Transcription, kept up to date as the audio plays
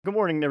Good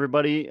morning,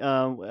 everybody,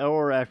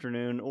 or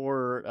afternoon,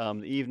 or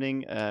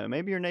evening.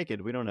 Maybe you're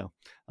naked. We don't know.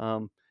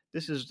 Um,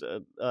 this is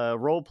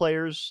role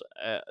players.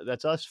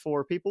 That's us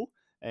four people.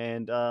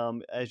 And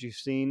as you've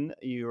seen,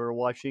 you are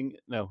watching.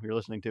 No, you're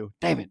listening to.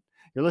 Damn it!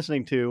 You're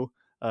listening to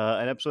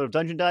an episode of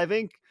Dungeon Dive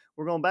Inc.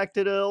 We're going back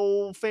to the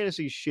old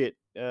fantasy shit.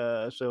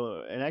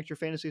 So enact your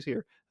fantasies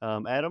here.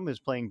 Adam is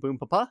playing Boom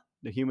Papa,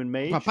 the human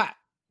mage. Papa.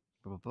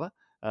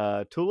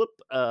 Tulip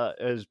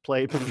is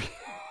played.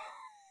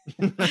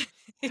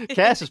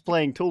 Cass is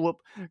playing Tulip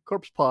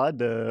Corpsepod,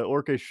 the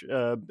orcish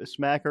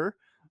smacker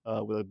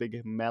with a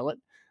big mallet.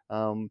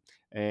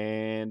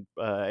 And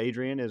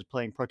Adrian is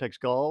playing Protect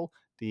Gaul,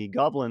 the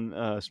goblin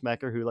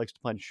smacker who likes to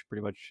punch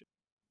pretty much.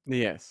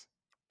 Yes.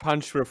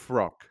 Punch with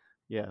rock.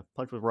 Yeah,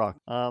 punch with rock.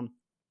 And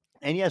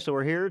yeah, so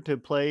we're here to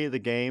play the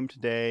game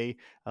today.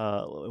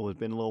 It's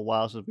been a little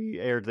while since we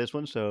aired this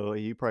one, so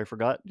you probably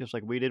forgot, just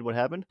like we did, what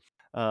happened.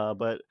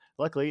 But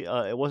luckily,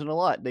 it wasn't a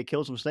lot. They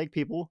killed some snake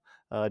people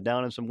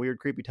down in some weird,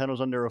 creepy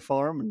tunnels under a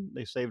farm, and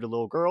they saved a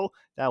little girl.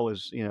 That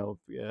was,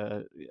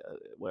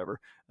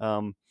 whatever.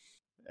 And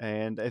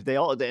if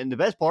and the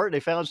best part, they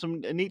found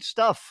some neat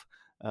stuff,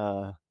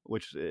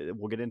 which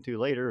we'll get into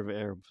later.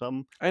 Or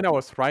some. And I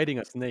was riding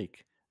a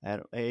snake.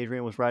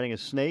 Adrian was riding a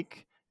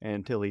snake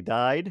until he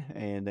died,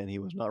 and then he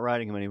was not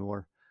riding him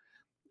anymore.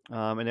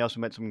 And they also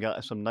met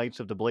some knights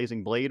of the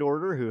Blazing Blade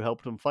Order who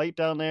helped them fight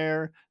down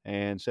there,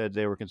 and said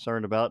they were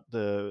concerned about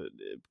the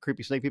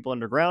creepy snake people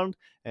underground.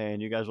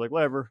 And you guys were like,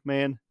 "Whatever,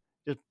 man,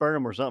 just burn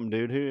them or something,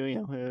 dude.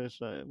 It's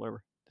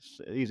whatever.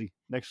 It's easy.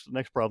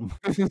 Next problem."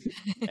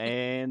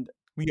 And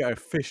we are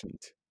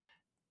efficient.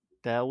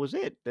 That was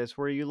it. That's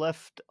where you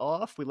left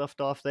off. We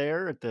left off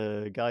there at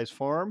the guy's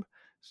farm,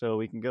 so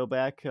we can go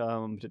back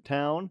to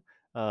town.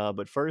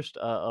 But first,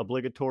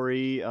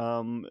 obligatory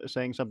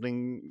saying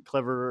something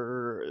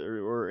clever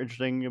or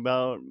interesting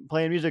about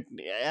playing music.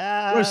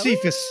 Yeah, Where's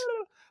Cephas?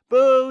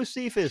 Boo,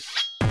 Cephas.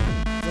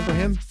 Remember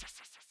him?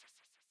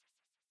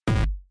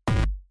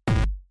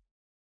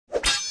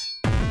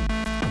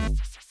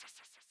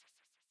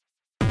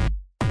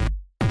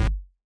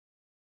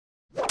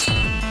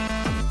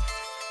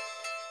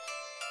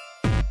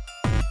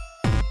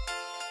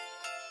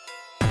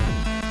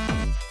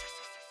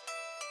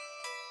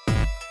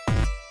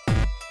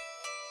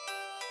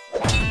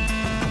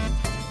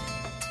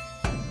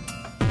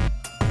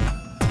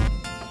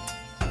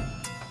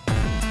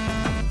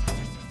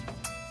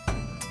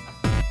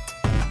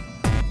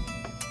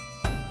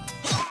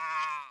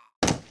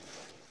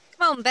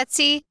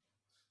 Betsy.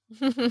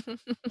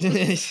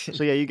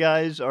 So yeah, you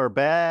guys are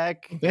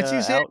back.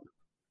 Betsy's out.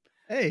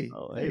 Hey.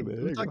 Oh, hey,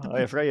 man.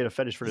 I forgot you had a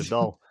fetish for this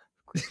doll.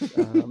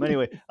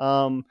 Anyway,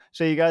 so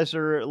you guys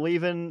are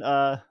leaving.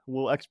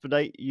 We'll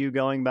expedite you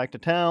going back to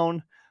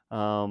town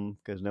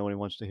because nobody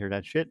wants to hear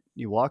that shit.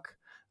 You walk,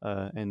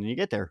 and you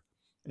get there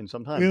in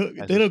some time.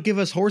 They don't give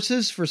us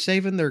horses for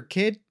saving their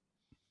kid?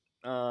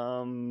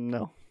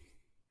 No.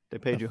 They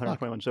paid you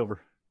 121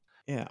 silver.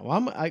 Yeah,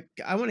 well,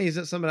 I want to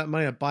use some of that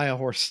money to buy a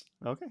horse.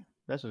 Okay,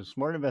 that's a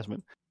smart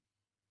investment.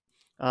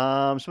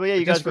 So yeah,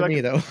 you guys for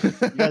me though.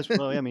 You guys,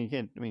 well,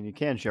 you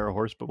can share a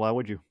horse, but why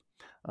would you?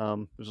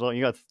 So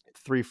you got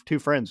two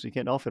friends, so you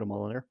can't all fit them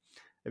all in there.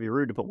 It'd be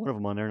rude to put one of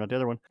them on there, not the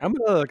other one. I'm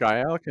a little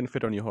guy. I can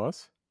fit on your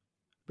horse,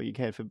 but you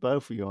can't fit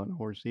both of you on a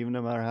horse, even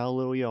no matter how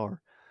little you are.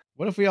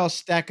 What if we all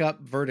stack up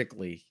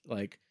vertically,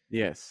 like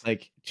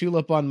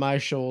Tulip on my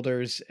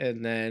shoulders,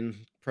 and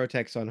then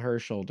Protex on her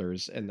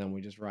shoulders, and then we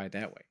just ride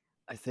that way?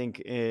 I think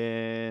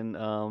in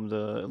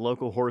the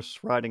local horse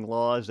riding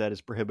laws that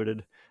is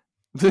prohibited.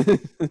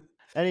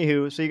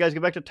 Anywho, so you guys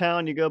get back to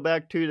town. You go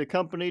back to the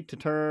company to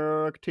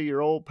talk to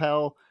your old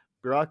pal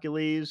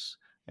Bureaucules,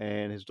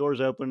 and his door's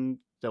open.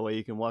 That way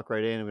you can walk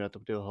right in, and we don't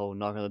have to do a whole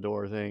knock on the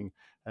door thing.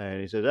 And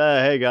he says,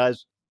 "Hey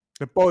guys,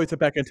 the boys are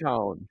back in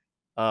town."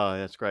 Oh,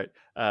 that's great.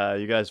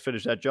 You guys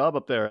finished that job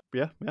up there?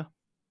 Yeah.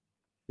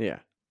 Oh,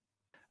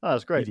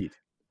 that's great. Indeed.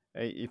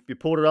 If you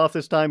pulled it off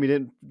this time, you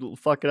didn't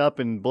fuck it up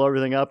and blow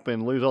everything up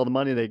and lose all the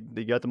money.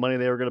 They got the money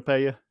they were going to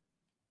pay you?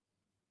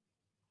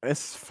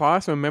 As far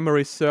as my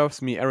memory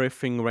serves me,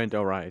 everything went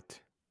all right.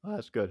 Oh,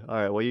 that's good. All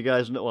right. Well, you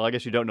guys know, I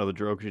guess you don't know the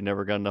drill because you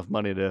never got enough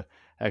money to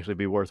actually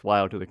be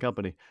worthwhile to the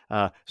company.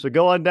 So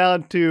go on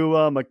down to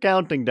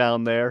accounting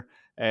down there,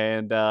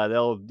 and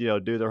they'll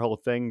do their whole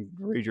thing,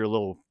 read your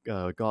little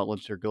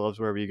gauntlets or gloves,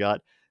 wherever you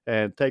got,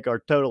 and take our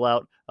total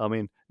out. I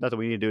mean, not that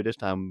we need to do it this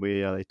time.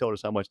 They told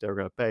us how much they were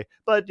going to pay,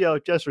 but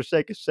just for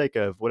sake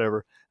of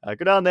whatever,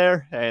 go down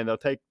there and they'll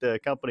take the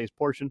company's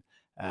portion.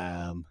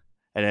 And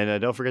then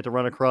don't forget to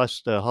run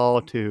across the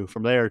hall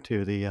from there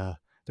to the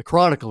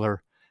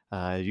chronicler.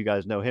 You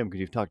guys know him because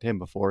you've talked to him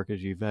before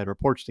because you've had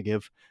reports to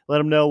give. Let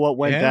him know what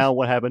went down,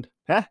 what happened.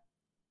 Huh?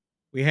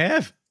 We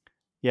have?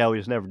 Yeah, we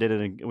just never did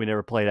it, and we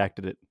never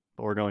acted it,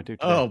 but we're going to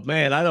today. Oh,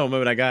 man, I don't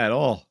remember that guy at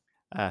all.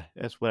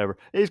 That's whatever.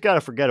 He's kind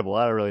of forgettable.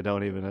 I really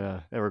don't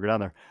even ever go down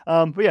there.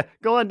 But yeah,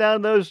 go on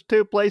down those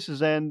two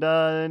places and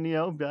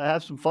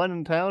have some fun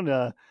in town.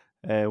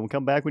 And we'll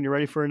come back when you're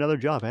ready for another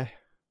job, eh?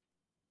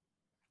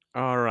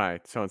 All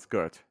right, sounds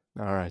good.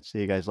 All right, see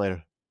you guys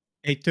later.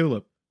 Hey,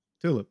 Tulip.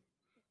 Tulip.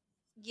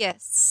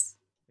 Yes.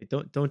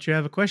 Don't you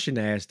have a question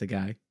to ask the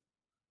guy?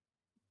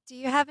 Do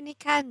you have any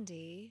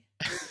candy?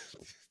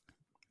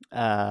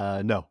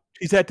 No.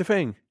 She said the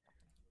thing.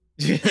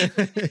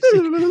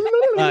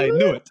 I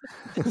knew it.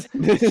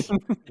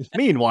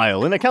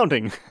 Meanwhile, in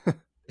accounting.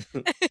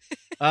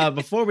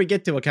 Before we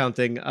get to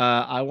accounting,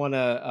 I want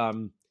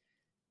to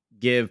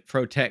give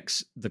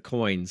Protex the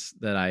coins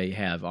that I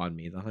have on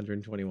me, the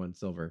 121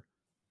 silver.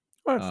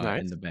 Oh, that's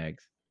nice. In the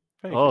bags.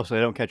 So they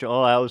don't catch you.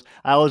 Oh,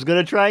 I was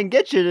gonna try and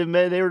get you, and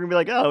they were gonna be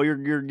like, "Oh,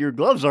 your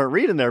gloves aren't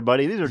reading there,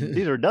 buddy.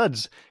 These are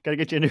duds. Gotta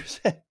get you a new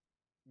set."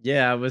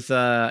 Yeah, I was.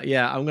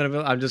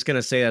 I'm just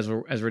gonna say as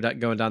we're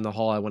going down the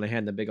hall, I want to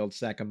hand the big old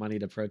sack of money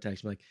to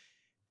Protex. I'm like,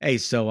 hey,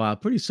 so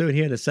pretty soon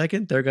here in a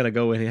second, they're gonna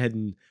go ahead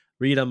and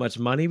read how much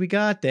money we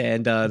got,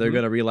 and they're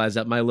gonna realize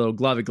that my little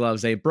glovey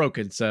gloves ain't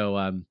broken.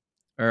 So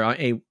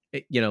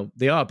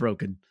they are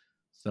broken.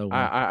 So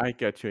I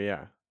get you.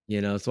 Yeah.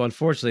 So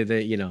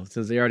unfortunately,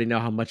 since they already know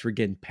how much we're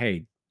getting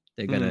paid,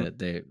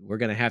 we're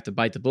gonna have to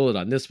bite the bullet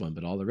on this one.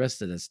 But all the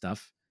rest of this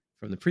stuff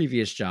from the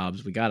previous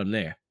jobs, we got them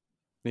there.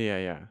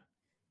 Yeah.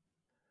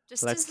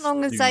 Just as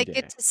long as I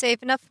get to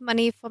save enough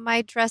money for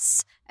my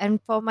dress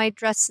and for my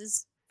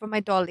dresses for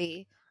my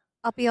dolly,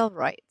 I'll be all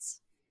right.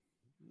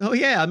 Oh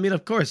yeah, I mean,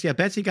 of course, yeah.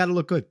 Betsy got to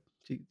look good.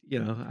 She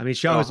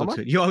always looks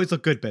good. You always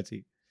look good,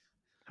 Betsy.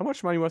 How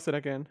much money was it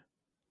again?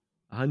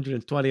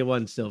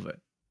 121 silver.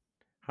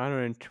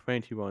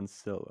 121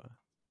 silver.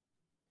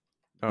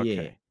 Okay.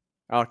 Yeah.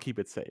 I'll keep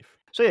it safe.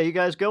 So yeah, you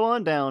guys go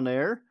on down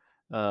there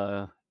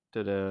to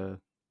the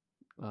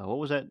what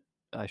was that?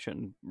 I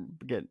shouldn't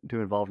get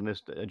too involved in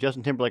this.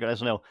 Justin Timberlake on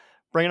SNL.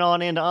 Bring it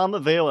on into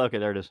Amaville. Okay,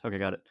 there it is. Okay,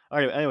 got it. All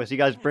right. Anyways, you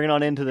guys bring it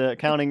on into the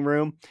accounting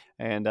room,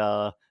 and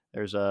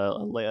there's a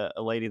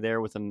lady there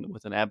with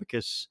an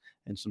abacus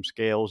and some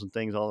scales and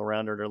things all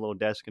around her at her little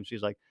desk, and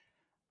she's like,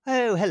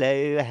 "Oh,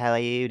 hello. How are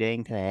you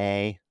doing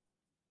today?"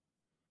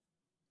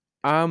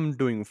 I'm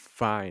doing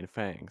fine,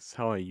 thanks.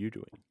 How are you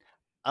doing?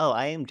 Oh,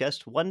 I am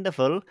just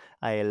wonderful.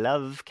 I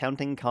love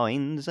counting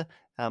coins.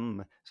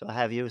 So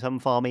have you some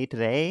for me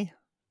today?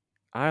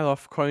 I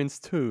love coins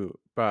too,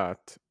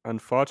 but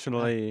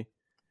unfortunately,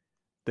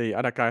 the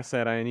other guy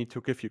said I need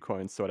to give you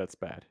coins, so that's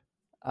bad.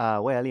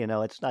 Well,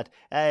 it's not,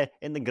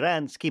 in the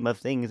grand scheme of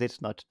things,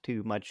 it's not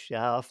too much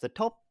off the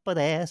top of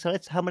there. So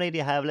how many do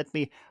you have? Let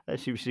me,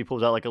 she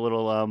pulls out like a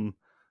little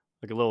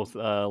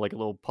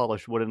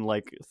polished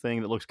wooden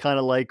thing that looks kind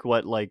of like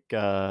what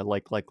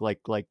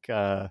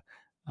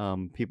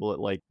people at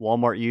like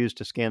Walmart use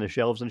to scan the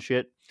shelves and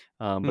shit.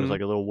 But it's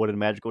like a little wooden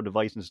magical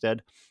device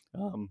instead,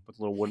 with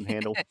a little wooden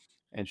handle.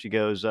 And she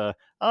goes, "All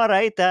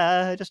right,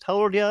 just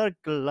hold your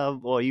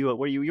glove." Well, you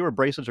were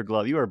bracelets or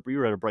glove? You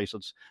were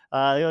bracelets.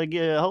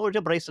 Hold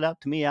your bracelet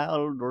out to me.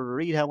 I'll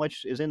read how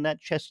much is in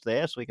that chest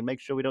there, so we can make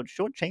sure we don't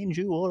shortchange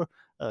you or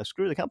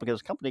screw the company.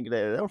 Because the company,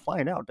 they'll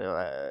find out. They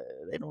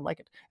don't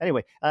like it.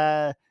 Anyway,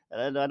 I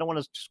don't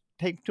want to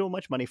take too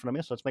much money from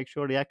you, so let's make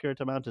sure the accurate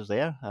amount is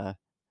there. So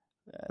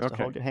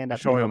hold your hand out.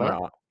 Show him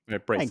my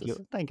braces.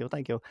 Thank you.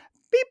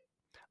 Beep.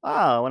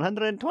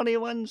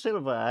 121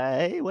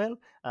 silver. Well,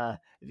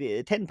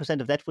 10%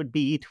 of that would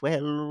be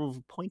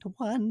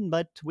 12.1,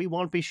 but we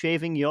won't be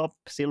shaving your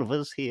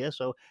silvers here,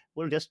 so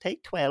we'll just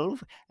take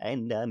 12,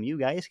 and you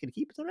guys can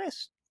keep the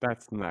rest.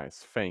 That's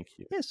nice. Thank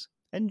you. Yes,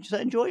 and just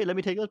enjoy it. Let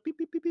me take those. Beep,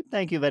 beep, beep, beep.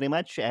 Thank you very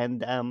much,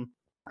 and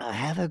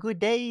have a good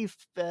day,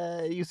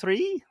 you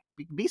three.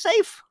 Be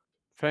safe.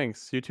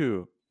 Thanks. You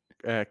too,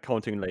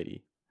 counting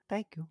lady.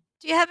 Thank you.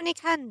 Do you have any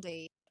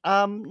candy?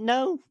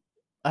 No.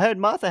 I heard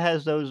Martha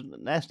has those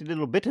nasty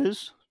little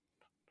bitters.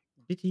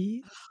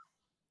 Bitty.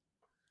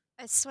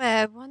 I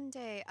swear, one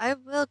day I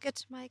will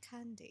get my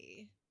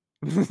candy.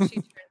 She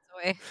turns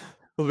away.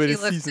 Will be She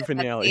the looks season at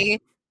finale.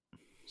 Betsy.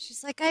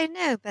 She's like, I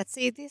know,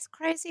 Betsy, these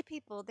crazy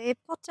people, they've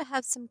got to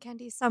have some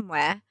candy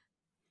somewhere.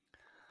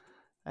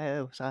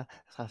 Oh,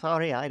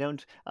 sorry, I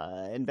don't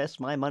invest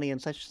my money in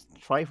such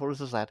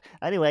trifles as that.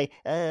 Anyway,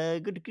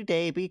 good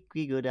day. Be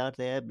good out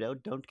there.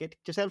 Don't get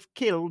yourself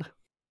killed.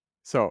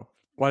 So,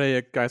 what are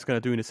you guys gonna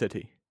do in the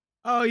city?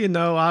 Oh,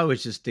 I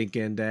was just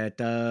thinking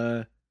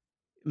that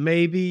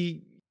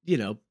maybe,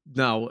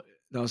 no,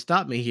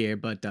 stop me here,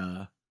 but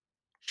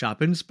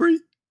shopping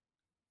spree?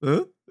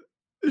 Huh?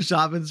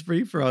 Shopping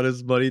spree for all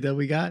this money that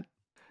we got?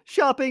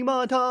 Shopping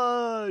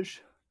montage!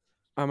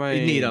 We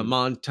need a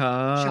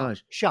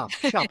montage. Shop.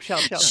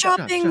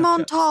 Shopping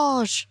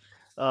montage!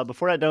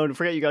 Before that, don't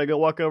forget you gotta go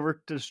walk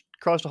over to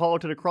across the hall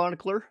to the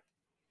chronicler.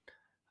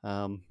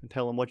 And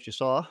tell him what you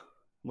saw,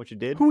 what you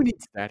did. Who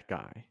needs that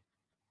guy?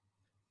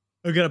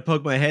 I'm gonna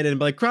poke my head in and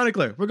be like,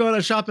 Chronicler, we're going on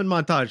a shopping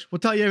montage. We'll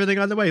tell you everything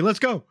on the way. Let's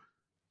go.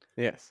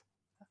 Yes.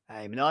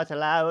 I'm not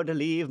allowed to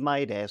leave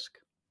my desk.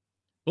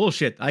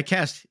 Bullshit. I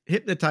cast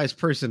hypnotized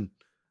person.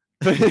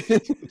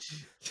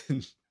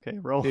 Okay,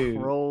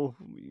 roll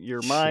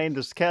your mind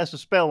to cast a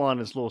spell on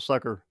this little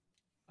sucker.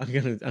 I'm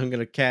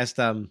gonna cast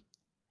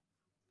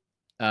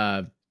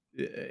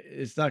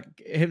it's not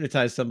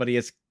hypnotize somebody,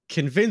 it's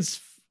convince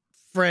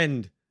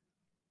friend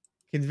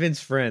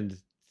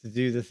to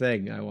do the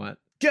thing I want.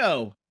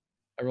 Go.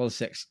 I rolled a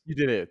 6. You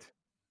did it.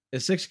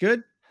 Is 6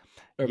 good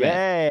or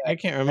Yeah, bad? I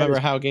can't remember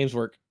how games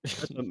work.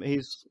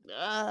 he's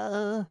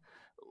what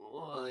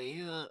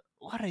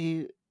are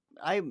you?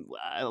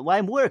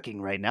 I'm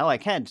working right now. I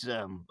can't.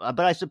 But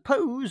I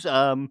suppose.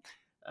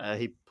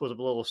 He pulls up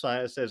a little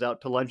sign that says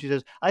 "Out to lunch." He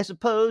says, "I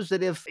suppose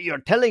that if you're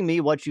telling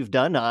me what you've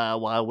done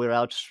while we're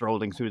out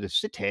strolling through the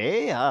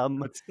city,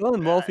 But still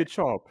involve your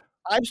job.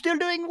 I'm still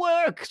doing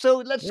work, so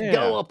let's Yeah.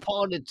 go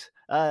upon it.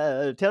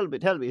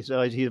 Tell me.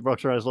 So he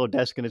walks around his little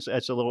desk, and it's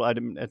a little. I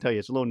tell you,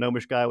 it's a little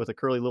gnomish guy with a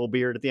curly little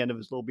beard at the end of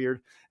his little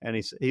beard, and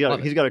he's got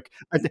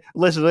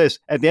listen to this.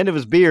 At the end of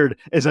his beard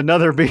is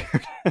another beard.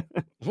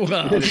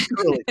 Wow. It's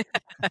curly.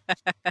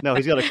 No,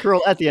 he's got a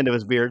curl at the end of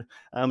his beard.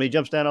 He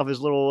jumps down off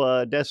his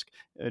little desk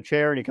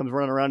chair, and he comes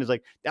running around. He's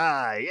like,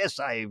 yes,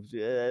 I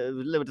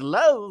would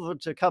love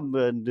to come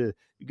and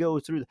go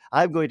through.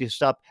 I'm going to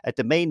stop at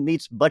the main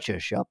meat's butcher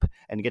shop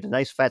and get a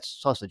nice fat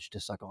sausage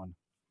to suck on."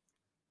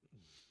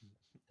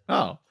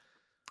 Oh,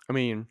 I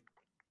mean,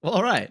 well,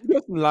 all right. who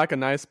doesn't like a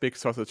nice big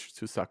sausage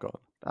to suck on?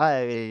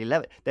 I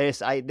love it.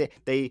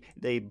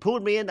 They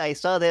pulled me in. I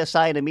saw their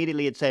sign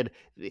immediately. It said,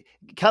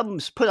 "Come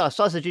put a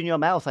sausage in your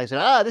mouth." I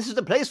said, "This is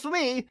the place for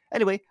me."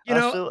 Anyway,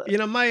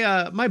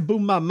 my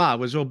boom mama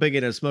was real big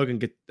into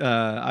smoking.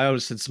 I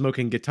always said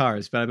smoking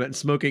guitars, but I meant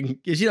smoking.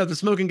 The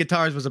Smoking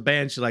Guitars was a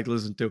band she liked to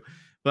listen to.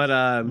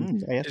 But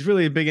she's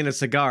really big into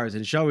cigars,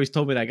 and she always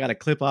told me that I got to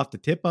clip off the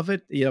tip of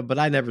it. But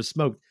I never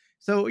smoked.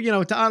 So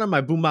to honor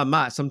my boom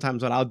mama,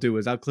 sometimes what I'll do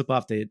is I'll clip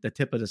off the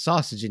tip of the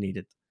sausage and eat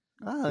it.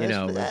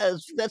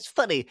 That's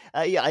funny.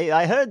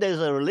 I heard there's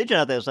a religion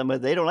out there somewhere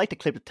they don't like to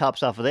clip the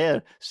tops off of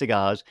their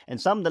cigars, and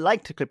some that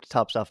like to clip the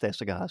tops off their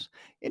cigars.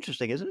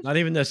 Interesting, isn't it? Not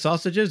even their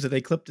sausages? Did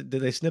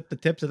they snip the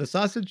tips of the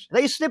sausage?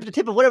 They snip the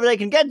tip of whatever they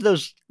can get,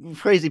 those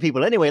crazy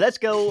people. Anyway, let's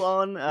go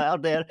on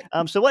out there.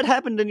 So what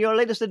happened in your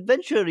latest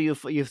adventure, you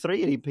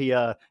three? And he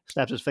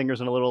snaps his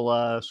fingers and a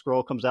little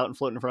scroll comes out and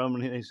floating in front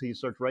of him, and he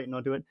starts writing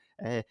onto it.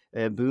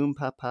 Boom,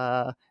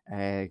 Pahpa,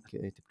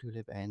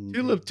 Tulip, and...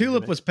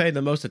 Tulip was paying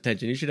the most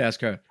attention. You should ask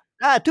her.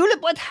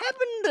 Tulip, what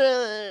happened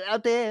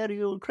out there,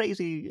 you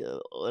crazy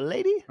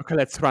lady? Okay,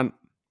 let's run.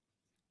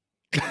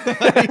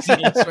 Let's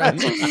run.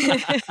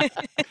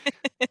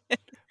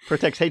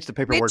 Cortex hates the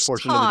paperwork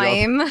portion of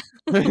the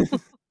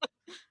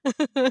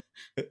job.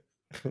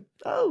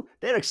 Oh,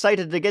 they're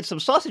excited to get some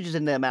sausages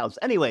in their mouths.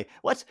 Anyway,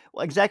 what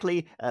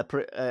exactly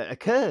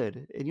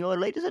occurred in your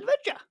latest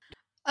adventure?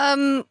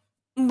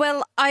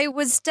 Well, I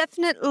was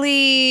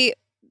definitely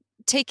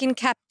taken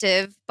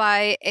captive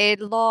by a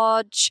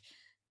large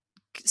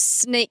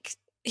snake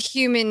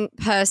human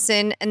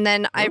person, and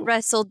then I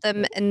wrestled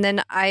them, and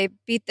then I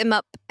beat them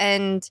up,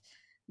 and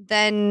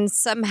then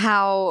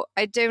somehow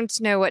I don't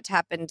know what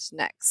happened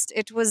next.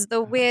 It was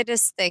the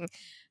weirdest thing.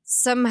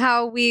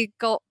 Somehow we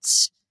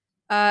got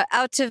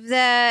out of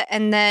there,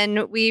 and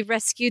then we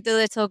rescued the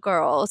little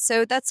girl.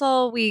 So that's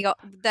all we got.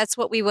 That's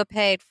what we were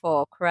paid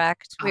for,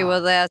 correct? We were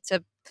there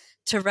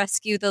to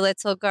rescue the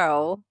little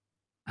girl.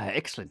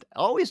 Excellent.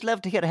 Always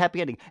love to hear a happy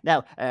ending.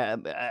 Now,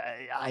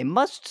 I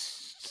must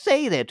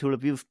say there,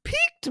 Tulip, you've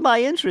piqued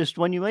my interest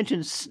when you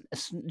mentioned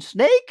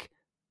snake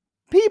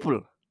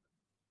people.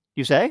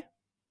 You say?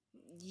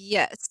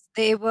 Yes,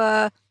 they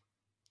were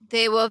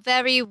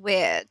very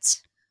weird.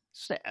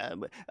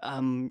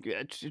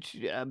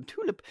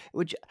 Tulip,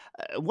 which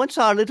once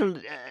our little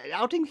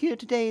outing here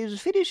today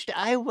is finished,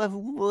 I have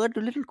one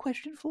little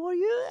question for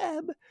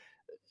you.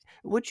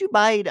 Would you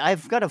mind?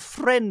 I've got a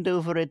friend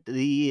over at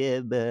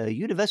the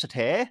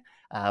university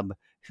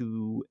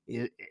who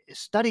is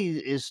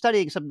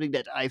studying something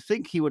that I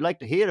think he would like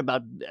to hear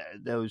about.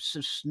 Those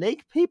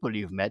snake people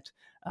you've met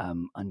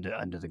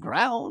under the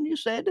ground. You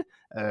said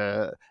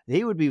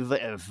he would be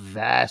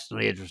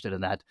vastly interested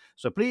in that.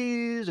 So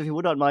please, if you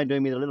would not mind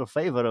doing me the little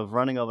favor of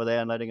running over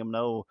there and letting him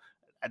know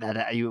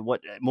that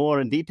what more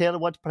in detail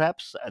what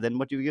perhaps than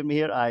what you've given me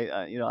here.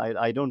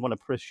 I don't want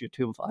to push you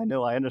too.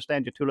 I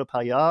understand you, Tulip, how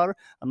you are.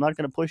 I'm not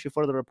going to push you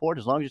for the report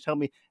as long as you tell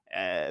me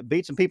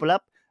beat some people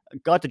up,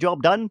 got the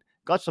job done,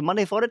 got some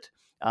money for it.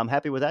 I'm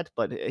happy with that,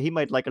 but he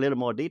might like a little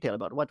more detail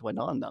about what went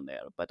on down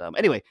there. But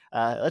anyway,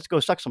 let's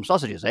go suck some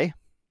sausages, eh?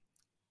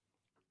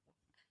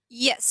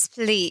 Yes,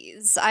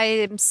 please. I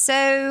am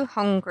so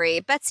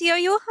hungry. Betsy, are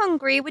you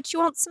hungry? Would you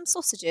want some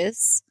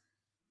sausages?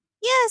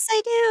 Yes,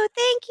 I do.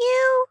 Thank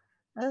you.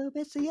 Oh,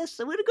 Betsy, yes,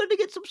 we're going to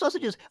get some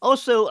sausages.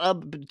 Also,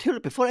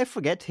 Tulip, before I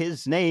forget,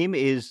 his name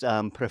is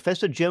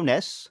Professor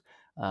Jonas.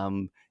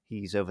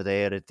 He's over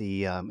there at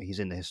the he's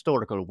in the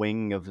historical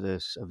wing of the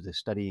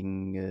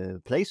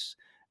studying place,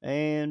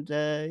 and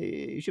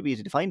it should be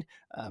easy to find.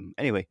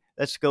 Anyway,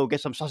 let's go get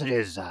some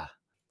sausages.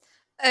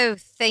 Oh,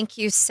 thank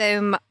you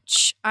so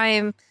much. I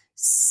am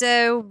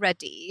so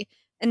ready.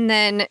 And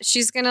then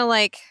she's gonna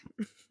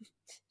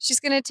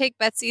take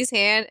Betsy's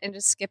hand and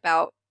just skip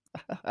out.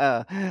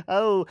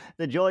 Oh,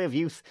 the joy of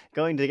youth,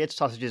 going to get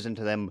sausages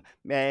into them.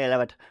 I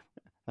love it.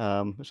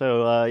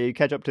 So you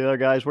catch up to the other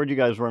guys. Where'd you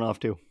guys run off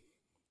to?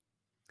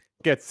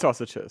 Get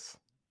sausages.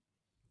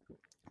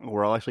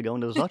 We're all actually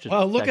going to the sausage.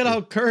 Well, look at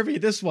how curvy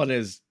this one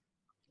is.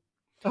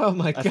 Oh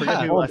my I forget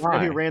god! who. Oh I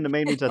forget who my. ran the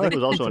main meats. I Oh, think it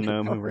was also a pizza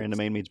gnome who ran the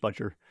main meats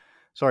butcher.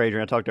 Sorry,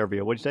 Adrian. I talked over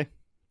you. What'd you say?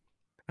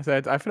 I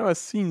said, I've never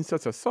seen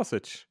such a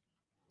sausage.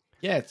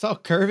 Yeah, it's all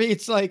curvy.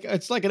 It's like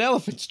an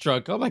elephant's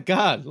trunk. Oh my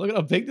god! Look at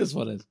how big this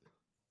one is.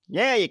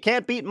 Yeah, you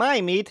can't beat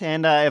my meat.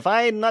 And if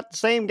I'm not the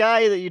same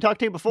guy that you talked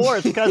to before,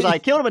 it's because I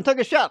killed him and took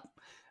his shop.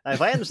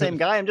 If I am the same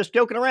guy, I'm just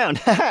joking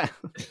around.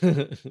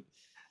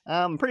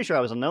 I'm pretty sure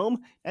I was a gnome.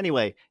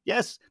 Anyway,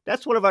 yes,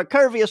 that's one of our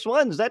curviest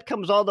ones. That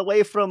comes all the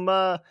way from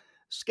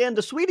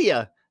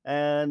Scandiswedia,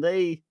 and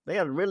they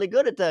are really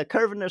good at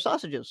curving their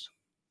sausages.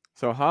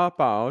 So how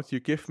about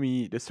you give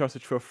me the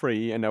sausage for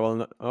free, and I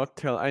will not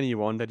tell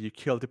anyone that you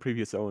killed the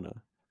previous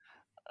owner.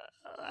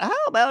 How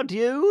about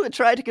you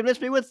try to convince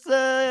me with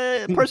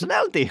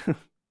personality?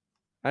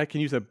 I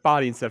can use a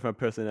body instead of my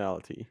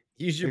personality.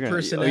 Use your You're gonna-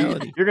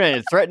 personality. You're going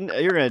to threaten.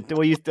 You're going to.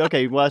 Well,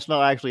 okay. Well, that's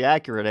not actually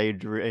accurate,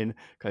 Adrian,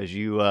 because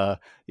you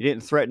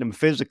didn't threaten him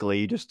physically.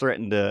 You just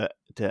threatened to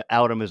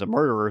out him as a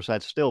murderer. So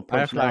that's still I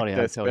have personality. like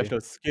I the tell you.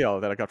 special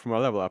skill that I got from my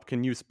level up.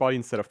 Can use body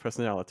instead of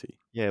personality.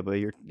 Yeah, but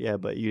you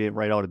didn't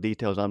write all the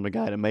details. I'm the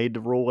guy that made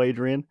the rule,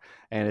 Adrian,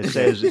 and it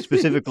says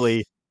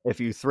specifically if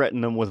you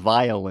threaten them with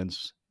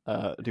violence.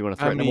 Do you want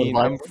to I threaten him with mean,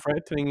 I'm violence?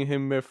 threatening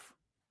him with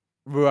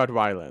word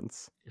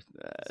violence.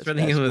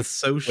 Threatening him with which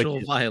social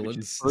is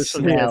violence.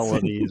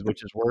 personalities,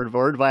 which is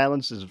word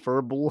violence is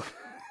verbal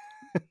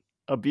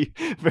abuse.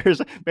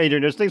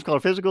 Adrian, there's things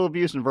called physical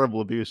abuse and verbal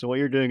abuse, and what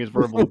you're doing is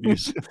verbal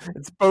abuse.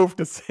 It's both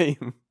the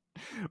same.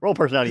 Roll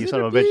personality, you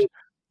son of a bitch,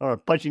 or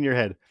punch in your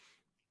head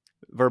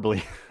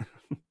verbally.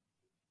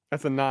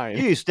 That's a 9.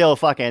 You still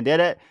fucking did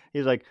it.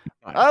 He's like,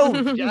 Nice.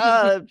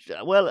 oh,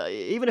 well,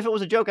 even if it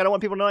was a joke, I don't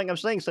want people knowing I'm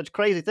saying such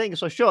crazy things.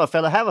 So sure,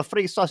 fella, have a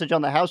free sausage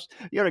on the house.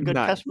 You're a good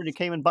Nice. customer. You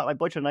came and bought my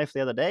butcher knife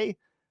the other day, a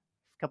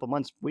couple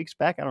weeks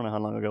back. I don't know how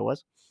long ago it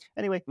was.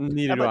 Anyway,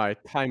 Neither do about- I.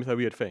 Time's a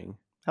weird thing.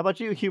 how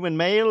about you, human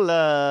male?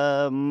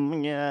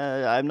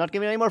 Yeah, I'm not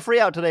giving any more free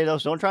out today, though,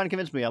 so don't try and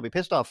convince me. I'll be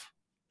pissed off.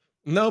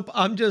 Nope,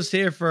 I'm just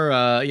here for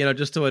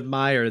just to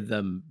admire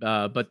them.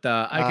 But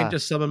I can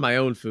just summon my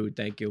own food,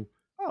 thank you.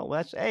 Oh,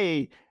 well, that's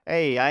hey,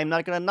 I'm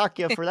not gonna knock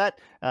you for that.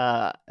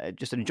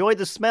 Just enjoy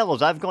the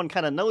smells. I've gone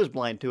kind of nose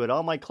blind to it.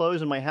 All my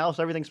clothes in my house,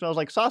 everything smells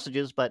like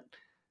sausages. But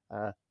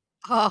I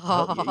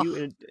hope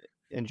you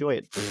enjoy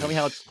it. Tell me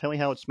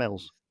how it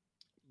smells.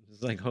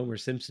 It's like Homer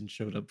Simpson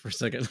showed up for a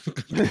second.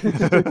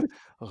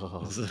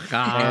 Oh.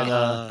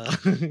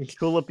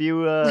 Tulip,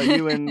 you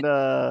and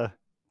the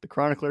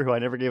chronicler, who I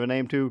never gave a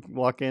name to,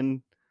 walk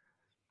in.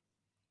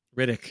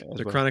 Riddick,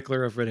 the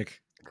chronicler of Riddick.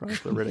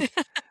 Chronicler Riddick.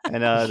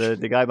 And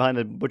the guy behind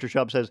the butcher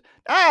shop says,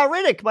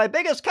 Riddick, my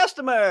biggest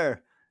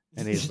customer.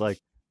 And he's like,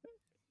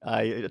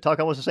 I talk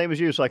almost the same as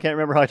you, so I can't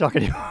remember how I talk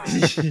anymore.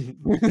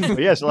 But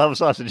yes, I'll have a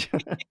sausage.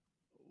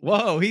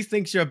 Whoa, he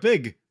thinks you're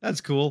big.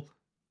 That's cool.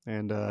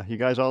 And you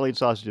guys all eat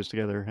sausages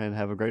together and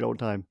have a great old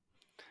time.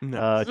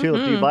 No.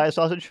 Tulip, do you buy a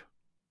sausage?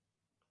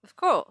 Of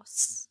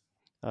course.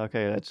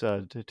 Okay, that's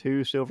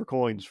 2 silver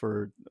coins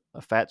for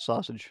a fat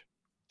sausage.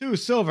 2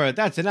 silver.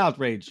 That's an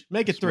outrage.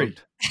 Make it 3.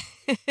 Smoked.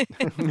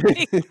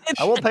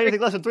 I won't pay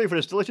anything less than 3 for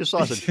this delicious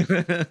sausage.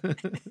 I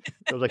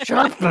was like,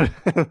 shut up.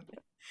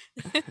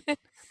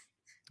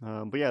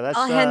 But yeah, that's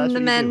I'll that's hand what the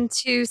you men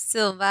do. 2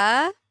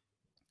 silver.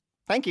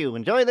 Thank you.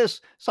 Enjoy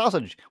this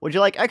sausage. Would you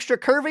like extra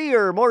curvy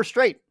or more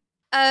straight?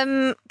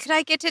 Could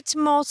I get it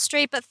more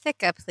straight but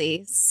thicker,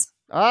 please?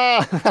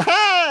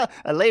 Ah,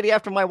 a lady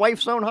after my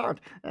wife's own heart.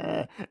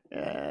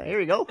 Here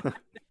you go.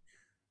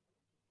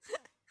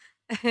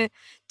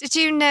 Did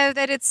you know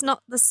that it's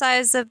not the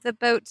size of the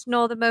boat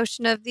nor the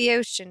motion of the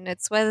ocean?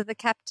 It's whether the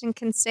captain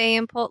can stay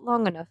in port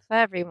long enough for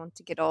everyone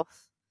to get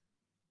off.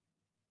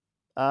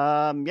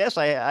 Yes,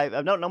 I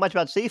don't know much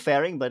about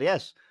seafaring, but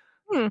yes.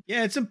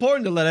 Yeah, it's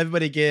important to let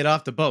everybody get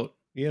off the boat.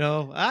 You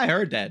know, I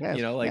heard that. Yes,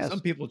 you know, like yes.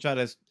 some people try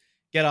to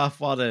get off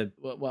while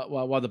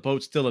the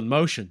boat's still in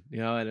motion. You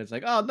know, and it's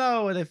like, oh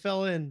no, they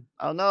fell in.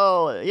 Oh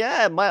no,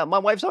 yeah, my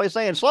wife's always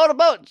saying, slow the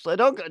boat. So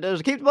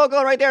just keep the boat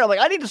going right there. I'm like,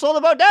 I need to slow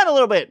the boat down a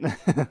little bit.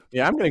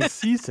 Yeah, I'm getting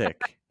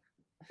seasick.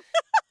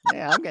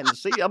 Yeah,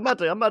 I'm about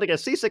to get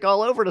seasick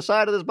all over the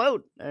side of this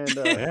boat. And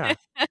Yeah.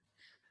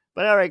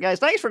 but all right, guys,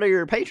 thanks for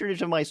your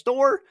patronage of my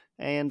store.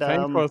 And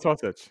Thanks for the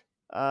sausage.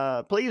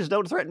 please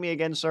don't threaten me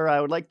again, sir.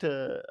 I would like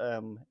to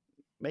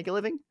make a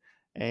living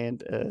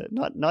and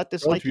not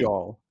dislike Don't we you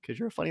all? because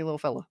you're a funny little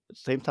fella.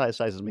 Same size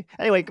as me.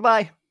 Anyway,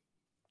 goodbye.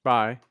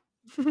 Bye.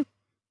 Goodbye.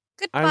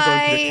 I'm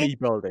going to the K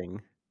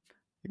building.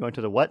 You're going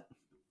to the what?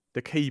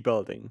 The K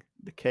building.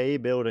 The K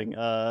building.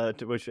 To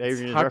which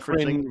Adrian is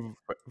referencing.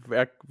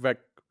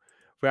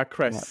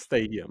 Vercrest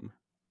Stadium.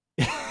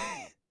 You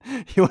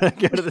want to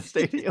go to the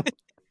stadium?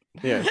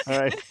 Yes. All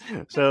right.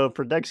 So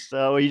for next,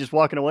 are you just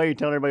walking away? You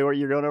telling everybody where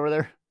you're going over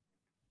there?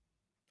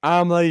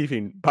 I'm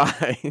leaving.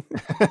 Bye. All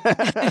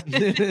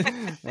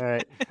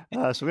right.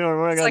 So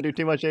we're not gonna do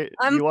too much.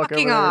 I'm you walk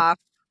fucking over off.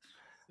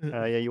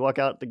 there. Yeah, you walk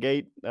out the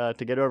gate to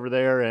get over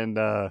there, and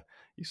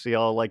you see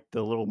all like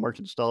the little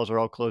merchant stalls are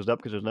all closed up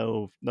because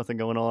there's nothing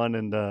going on,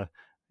 and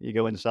you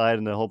go inside,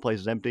 and the whole place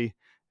is empty.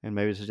 And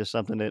maybe this is just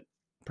something that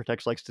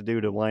Protects likes to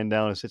do to wind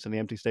down and sits in the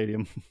empty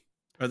stadium.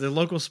 Are the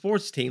local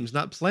sports teams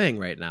not playing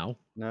right now?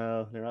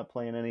 No, they're not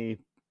playing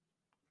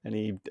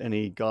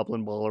any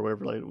goblin ball or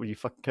whatever. Like, you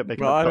fucking kept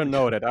making Well, up. I don't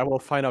know that. I will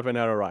find out when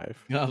I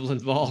arrive. Goblin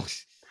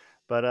balls.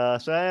 But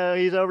so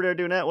he's over there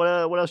doing that.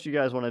 What else you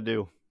guys want to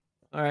do?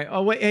 All right.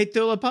 Oh wait, hey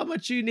Tulip, how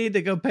much you need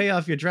to go pay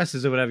off your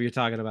dresses or whatever you're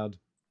talking about?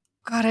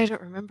 God, I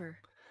don't remember.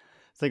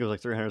 I think it was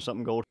like 300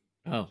 something gold.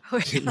 Oh, Oh,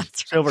 yeah,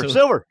 that's Silver, So-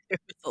 silver. It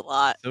was a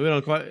lot. so we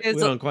don't quite have. it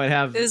was we only don't quite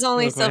have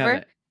silver?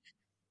 that.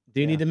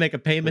 Do you Yeah. need to make a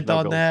payment no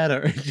on gold. that,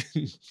 or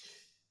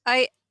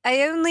I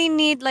only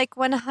need like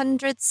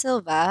 100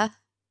 silver.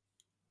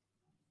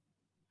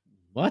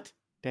 what?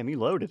 Damn, you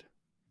loaded.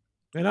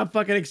 Man, I'm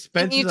fucking Didn't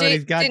expensive you, on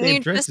these goddamn didn't you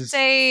dresses. just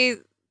say?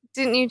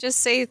 Didn't you just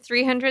say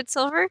 300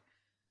 silver?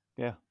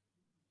 Yeah.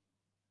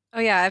 Oh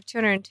yeah, I have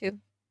 202.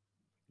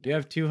 Do you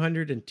have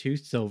 202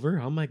 silver?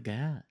 Oh my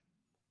god.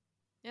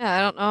 Yeah,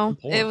 I don't know. I'm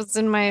poor. It was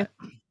in my. I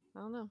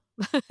don't know.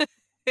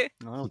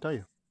 I'll tell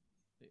you.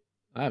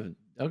 I haven't.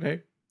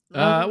 Okay.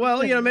 Oh,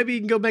 Well, maybe you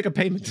can go make a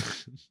payment.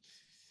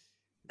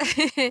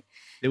 Did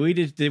we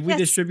Yes.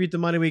 distribute the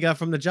money we got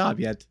from the job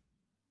yet?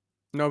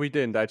 No, we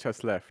didn't. I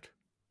just left.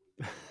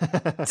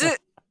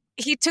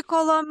 He took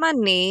all our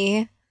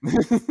money.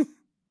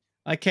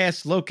 I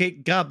cast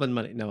locate goblin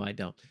money. No, I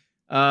don't.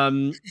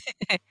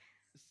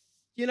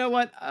 You know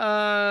what?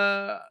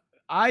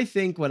 I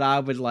think what I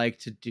would like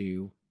to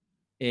do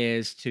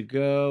is to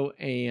go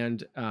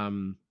and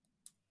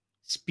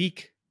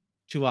speak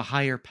to a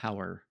higher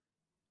power.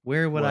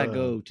 Where would I Whoa.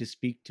 go to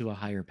speak to a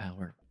higher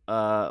power?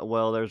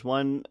 Well, there's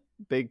one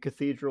big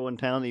cathedral in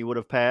town that you would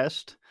have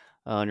passed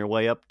on your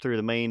way up through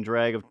the main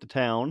drag of the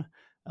town.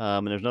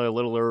 And there's another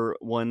littler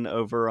one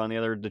over on the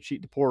other, the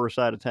poorer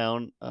side of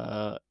town,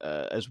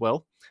 as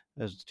well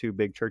as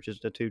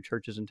the two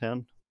churches in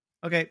town.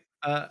 Okay.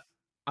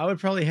 I would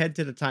probably head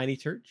to the tiny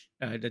church,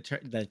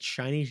 the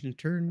Chinese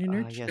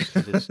church. Yes,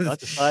 'cause it's not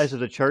the size of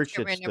the church.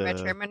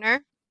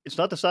 It's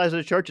not the size of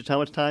the church. It's how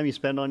much time you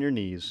spend on your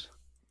knees.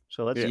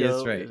 So let's Yeah.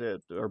 go. That's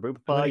right. Or I'm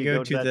Pahpa, gonna you go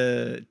go to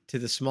that,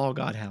 the small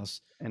god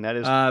house. and that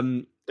is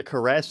The the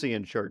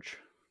Carassian Church.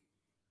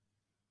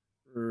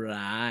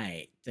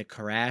 right, the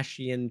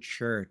Karashian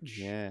Church.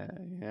 Yeah.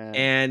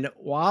 And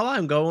while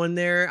I'm going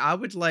there, I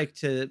would like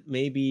to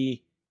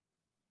maybe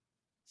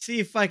see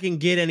if I can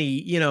get any,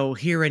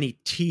 hear any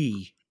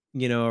tea,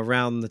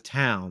 around the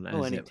town,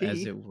 Oh, as any as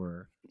tea? it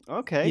were.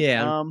 Okay.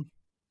 Yeah. Is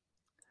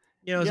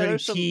yeah, there any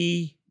there's some-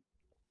 tea?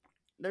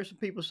 There's some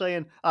people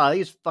saying,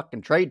 these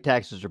fucking trade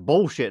taxes are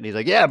bullshit. And he's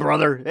like, yeah,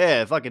 brother.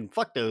 Yeah,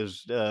 fuck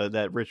those,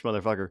 that rich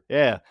motherfucker.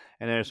 Yeah.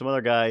 And there's some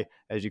other guy,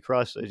 as you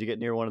get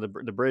near one of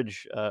the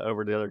bridge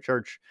over to the other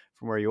church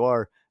from where you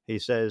are, he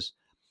says,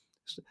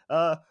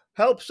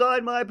 help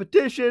sign my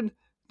petition.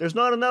 There's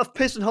not enough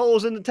pissing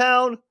holes in the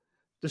town.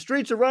 The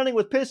streets are running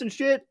with piss and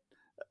shit.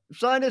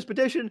 Sign this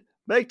petition.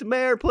 Make the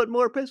mayor put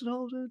more pissing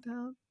holes in the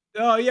town.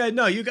 Oh yeah,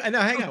 no,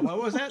 hang on.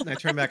 What was that? And I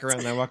turn back around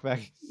and I walk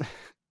back.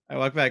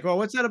 Well,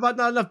 what's that about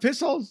not enough piss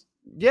holes?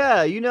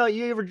 Yeah, you know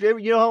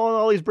how on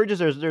all these bridges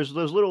there's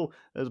those little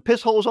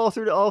piss holes all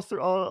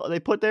they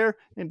put there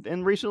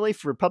and recently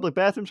for public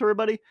bathrooms for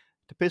everybody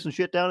to piss and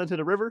shit down into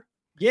the river.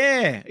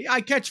 Yeah,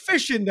 I catch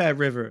fish in that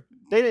river.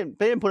 They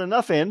didn't put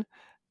enough in.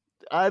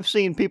 I've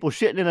seen people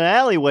shitting in an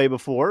alleyway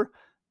before.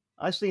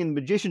 I've seen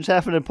magicians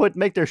having to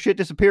make their shit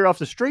disappear off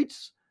the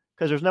streets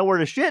because there's nowhere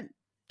to shit.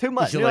 Too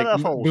much, not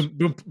enough holes.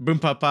 Boom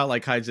Papa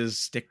like hides his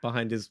stick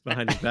behind his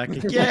back.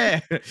 Like,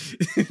 yeah,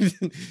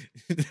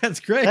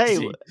 that's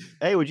crazy.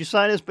 Hey, would you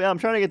sign this? I'm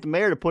trying to get the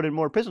mayor to put in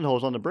more pissing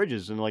holes on the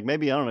bridges and like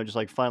maybe I don't know, just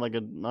like find like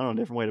a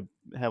different way to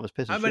have us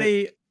piss. How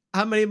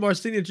many more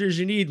signatures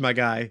you need, my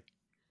guy?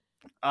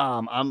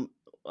 Well,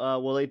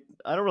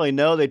 I don't really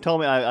know. They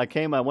told me I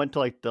went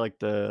to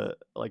the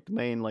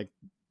main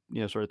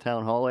sort of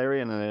town hall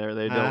area, and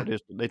then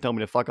they told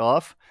me to fuck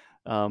off.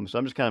 So I'm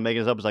just kind of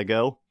making this up as I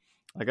go.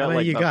 I got How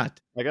many got?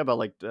 I got about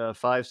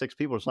 5-6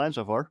 people to sign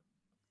so far.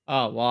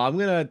 Oh well, I'm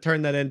gonna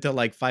turn that into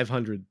like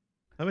 500.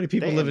 How many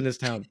people live in this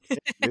town?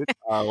 Dude,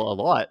 a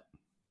lot.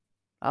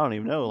 I don't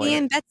even know. Me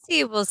and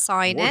Betsy will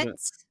sign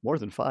More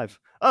than 5.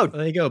 Oh,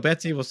 There you go.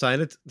 Betsy will sign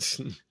it.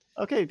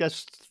 okay.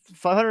 That's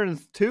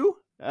 502.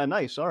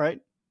 Nice. All right.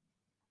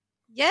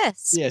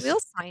 Yes, Yes. we'll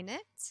sign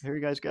it. Here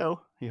you guys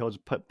go. He holds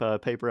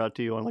paper out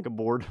to you on like a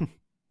board.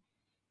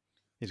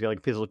 He's got like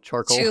a piece of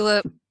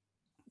charcoal.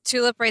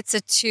 Tulip writes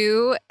a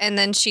 2, and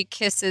then she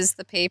kisses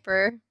the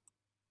paper.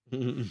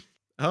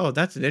 Oh,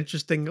 that's an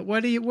interesting.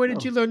 Where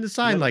did you learn to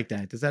sign like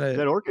that? Is that Is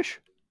that Orcish?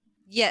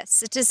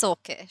 Yes, it is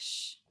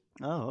Orcish.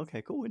 Oh,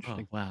 okay, cool, Oh,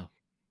 interesting. wow.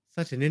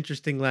 Such an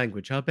interesting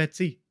language, huh,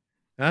 Betsy?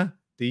 Huh?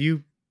 Do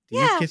you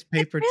Yeah, kiss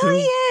paper it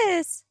really too?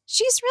 is.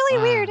 She's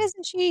really weird, Wow.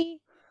 isn't she?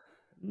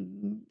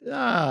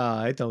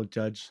 I don't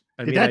judge.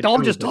 I Did mean, I that dog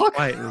do, just but talk?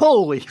 quietly.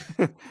 Holy!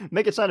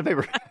 Make it sign a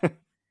paper,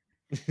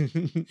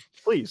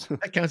 please.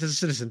 That counts as a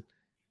citizen.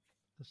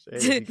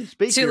 Hey, you can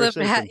speak to your Tulip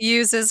citizen.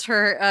 uses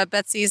her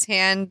Betsy's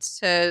hand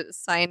to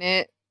sign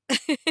it.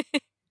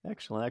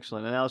 Excellent.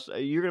 And now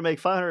you're gonna make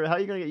 500. How are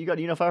you gonna get?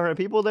 You got 500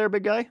 people there,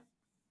 big guy.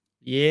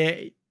 Yeah.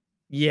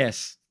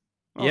 Yes.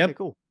 Oh, Yep. okay,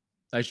 cool.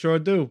 I sure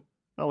do.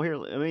 Oh, here,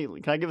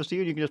 can I give this to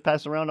you? You can just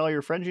pass it around to all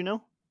your friends you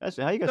know? That's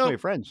how you guys know No. your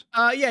friends.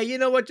 Yeah, you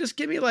know what? Just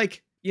give me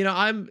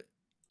I'm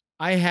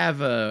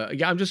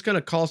just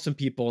gonna call some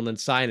people and then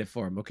sign it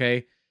for them,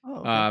 okay?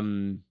 Oh,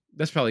 okay.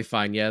 That's probably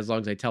fine, yeah, as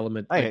long as I tell them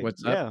it like Hey,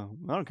 what's up. yeah,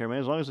 I don't care, man.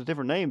 As long as it's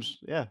different names,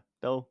 yeah,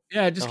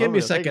 Yeah, just give me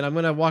a they'll take it. second. I'm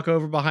gonna walk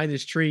over behind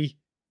this tree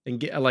and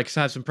get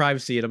have some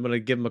privacy, and I'm gonna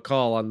give them a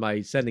call on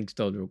my sending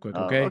stone real quick,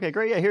 Oh, okay? okay,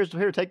 great. Yeah,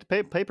 here, take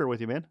the paper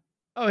with you, man.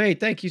 Oh, hey,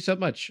 thank you so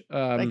much.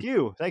 Thank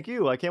you. I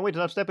can't wait to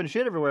not step in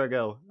shit everywhere I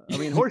go. I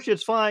mean, horse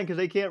shit's fine because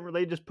they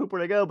just poop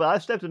where they go. But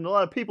I've stepped in a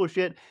lot of people's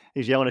shit.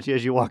 He's yelling at you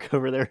as you walk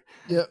over there.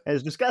 Yeah.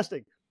 It's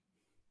disgusting.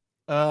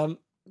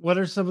 What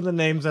are some of the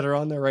names that are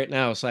on there right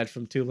now aside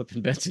from Tulip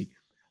and Betsy?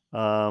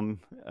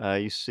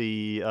 You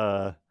see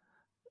Riddick,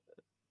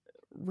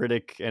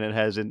 and it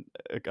has a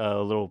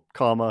little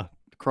comma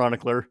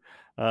chronicler.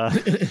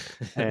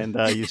 And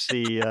you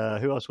see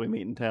who else we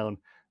meet in town?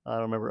 I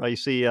don't remember. You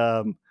see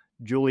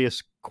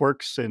Julius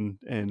Quirks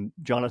and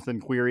Jonathan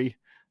Query,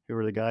 who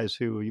were the guys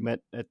who you met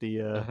at the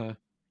other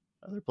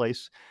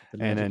place.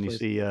 And then you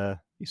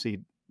see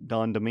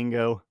Don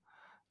Domingo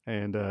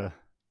and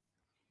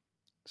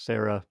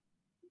Sarah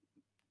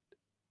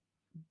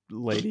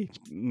Lady.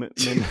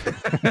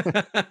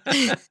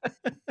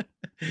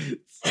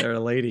 Sarah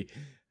Lady.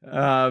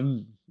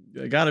 I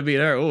gotta beat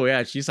her. Oh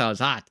yeah, she sounds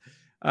hot.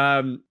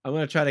 I'm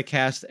gonna try to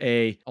cast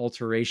a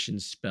alteration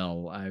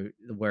spell.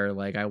 Where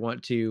like I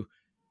want to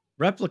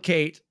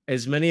replicate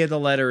as many of the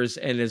letters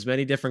and as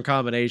many different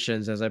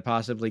combinations as I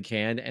possibly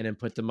can, and then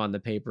put them on the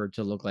paper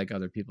to look like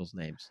other people's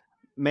names.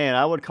 Man,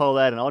 I would call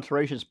that an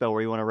alteration spell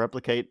where you want to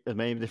replicate as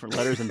many different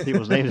letters and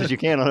people's names as you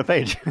can on a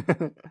page.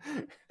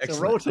 So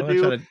roll to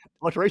do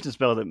alteration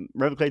spell that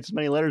replicates as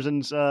many letters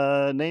and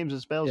names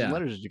and spells and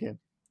letters as you can.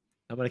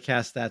 I'm going to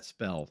cast that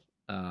spell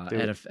at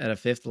a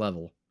 5th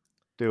level.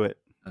 Do it.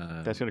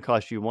 That's going to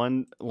cost you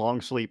 1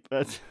 long sleep.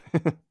 That's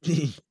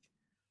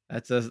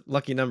a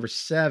lucky number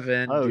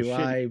 7. Oh, do shit.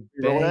 I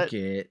bank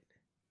it?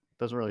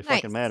 Doesn't really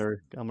fucking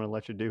matter. I'm going to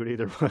let you do it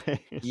either way.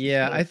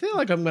 Yeah, I feel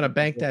like I'm going to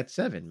bank that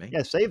 7, man.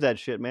 Yeah, save that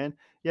shit, man.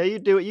 Yeah, you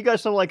do it. You got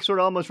some like sort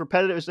of almost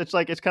repetitive.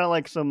 It's kind of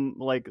like some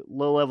like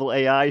low level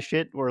AI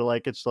shit where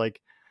like it's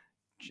like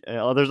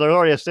there's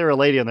already a Sarah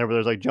Lady on there, but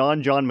there's like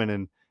John Johnman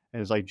and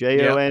it's like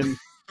Jon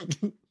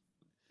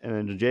and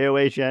then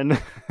John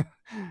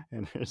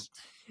and there's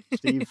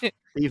Steve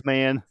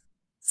Mann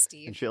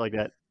and shit like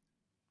that.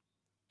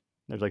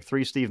 There's like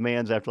 3 Steve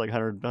Manns after like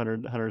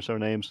 100 or so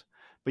names,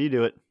 but you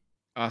do it.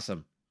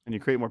 Awesome. And you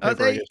create more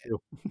paper, I guess,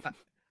 too.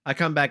 I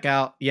come back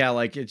out. Yeah,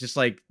 like it's just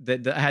like I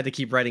had to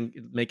keep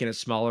making it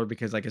smaller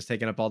because like it's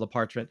taking up all the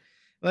parchment.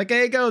 Like,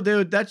 hey, go,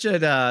 dude. That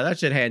should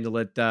handle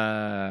it.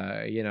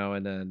 And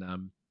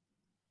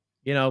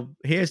then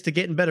here's to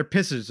getting better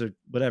pisses or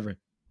whatever.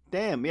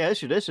 Damn, yeah, this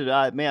should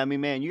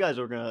man, you guys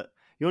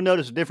you'll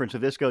notice a difference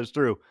if this goes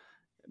through.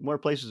 More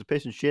places to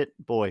piss and shit.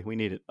 Boy, we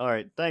need it. All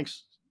right,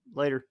 thanks.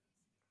 Later.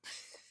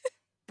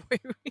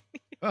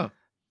 Oh.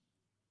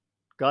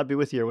 God be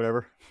with you or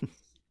whatever.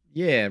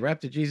 Yeah,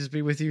 raptor Jesus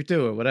be with you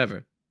too or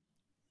whatever.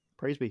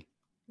 Praise be.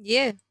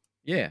 Yeah.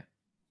 Yeah.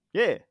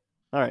 Yeah.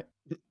 All right.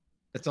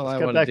 That's all I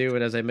want to do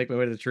as I make my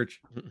way to the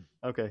church.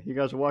 Okay, you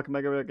guys are walking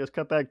back over. I guess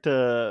cut back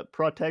to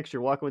Protex.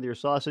 You're walking with your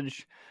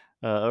sausage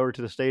over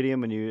to the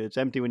stadium, and it's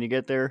empty when you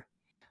get there.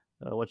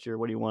 What do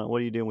you want?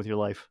 What are you doing with your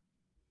life?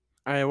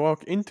 I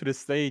walk into the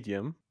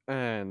stadium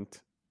and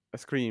I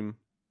scream,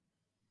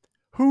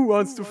 "Who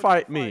wants to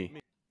fight me?"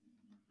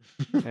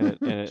 And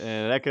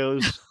it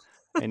echoes,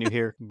 and you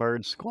hear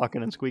birds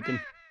squawking and squeaking.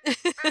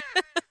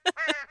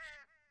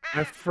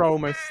 I throw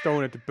my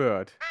stone at the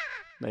bird.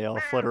 They all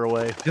flutter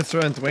away. Just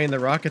throwing Dwayne the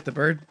Rock at the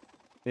bird?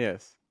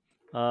 Yes.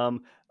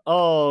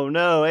 Oh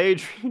no,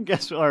 Adrian.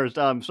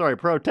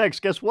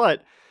 Protex. Guess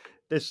what?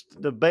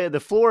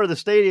 The floor of the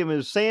stadium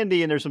is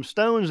sandy, and there's some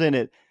stones in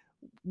it.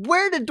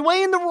 Where did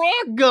Dwayne the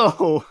Rock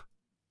go?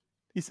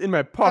 He's in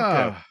my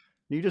pocket.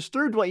 You just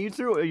threw Dwayne.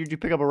 Or did you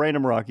pick up a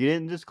random rock? You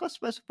didn't just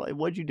specify.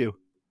 What'd you do?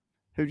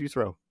 Who'd you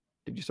throw?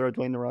 Did you throw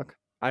Dwayne the Rock?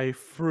 I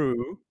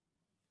threw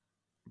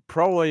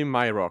probably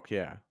my rock.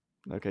 Yeah.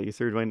 Okay, you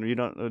threw Dwayne. You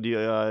don't.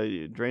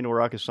 Dwayne the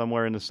Rock is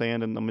somewhere in the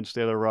sand and amidst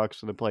the other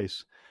rocks in the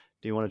place.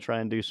 Do you want to try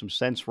and do some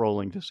sense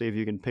rolling to see if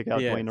you can pick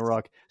out Dwayne the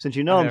Rock? Since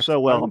you know him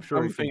so well, I'm sure.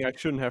 Something I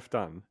shouldn't have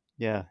done.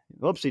 Yeah.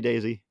 Whoopsie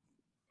daisy.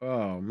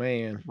 Oh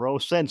man. Roll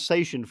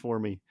sensation for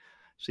me.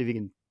 See if you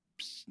can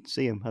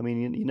see him. I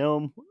mean, you know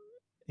him.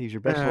 He's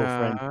your best little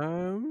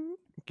friend.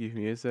 Give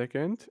me a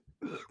second.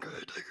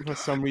 For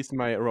some reason,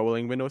 my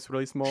rolling window is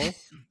really small.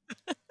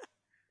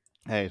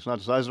 Hey, it's not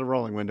the size of the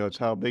rolling window. It's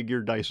how big your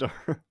dice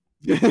are.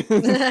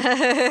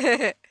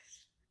 Giggity.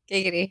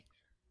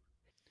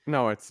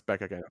 No, it's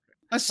back again.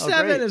 A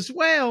 7 as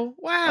well.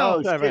 Wow.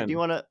 Oh, 7. Do you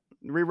want to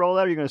re-roll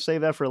that, or are you going to save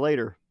that for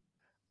later?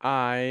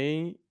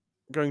 I'm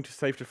going to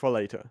save it for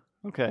later.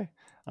 Okay.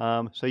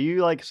 So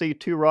you see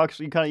 2 rocks.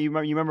 You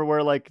remember where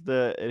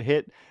it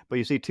hit, but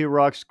you see 2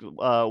 rocks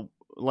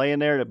laying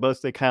there that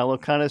they kind of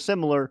look kind of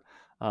similar.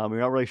 You're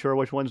not really sure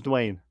which one's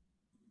Dwayne.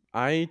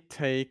 I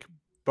take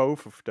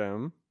both of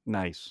them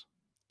Nice.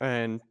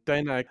 And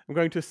then I'm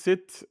going to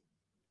sit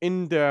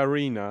in the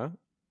arena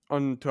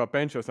onto a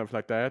bench or something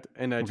like that,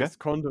 and I Okay. just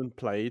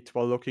contemplate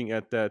while looking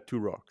at the 2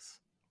 rocks.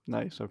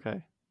 Nice.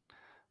 Okay.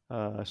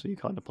 So you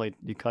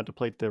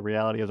contemplate the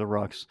reality of the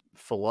rocks.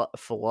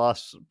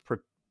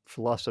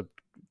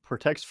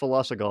 Protects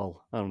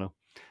Gaul. I don't know.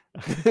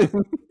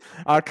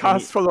 I'll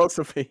cast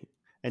philosophy.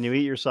 And you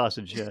eat your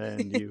sausage,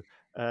 and you.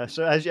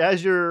 So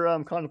as you're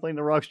contemplating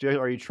the rocks,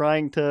 are you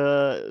trying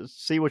to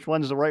see which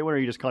one's the right one, or are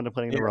you just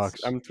contemplating the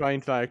rocks? I'm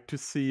trying to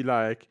see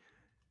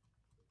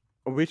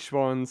which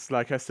one's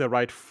has the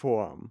right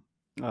form.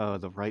 Oh,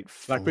 the right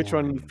form. Like which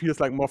one feels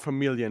more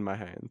familiar in my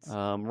hands.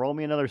 Roll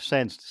me another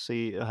sense to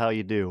see how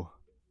you do.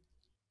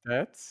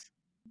 That's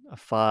a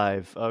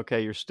 5.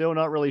 Okay, you're still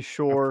not really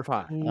sure.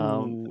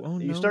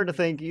 You start to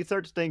think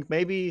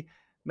maybe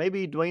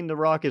Dwayne the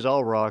Rock is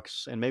all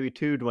rocks, and maybe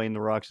 2 Dwayne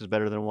the Rocks is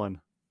better than 1.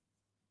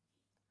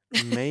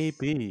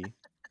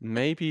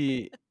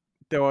 Maybe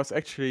there was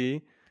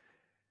actually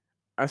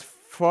a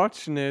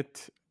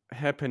fortunate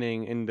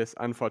happening in this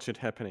unfortunate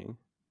happening.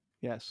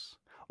 Yes.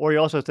 Or you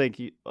also think,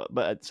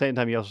 but at the same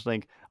time, you also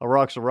think a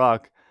rock's a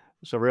rock.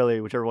 So really,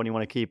 whichever one you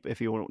want to keep,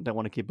 if you don't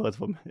want to keep both of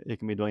them, it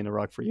can be Dwayne the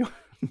Rock for you.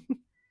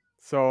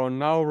 So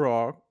now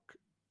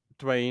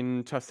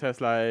Dwayne just has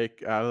a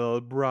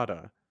little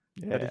brother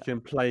that he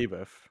can play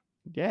with.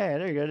 Yeah,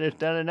 there you go.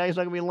 Now he's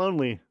not gonna be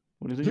lonely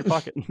when he's in your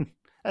pocket.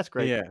 That's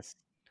great. Yes,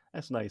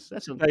 that's nice.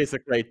 That is a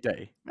great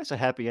day. That's a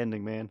happy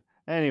ending, man.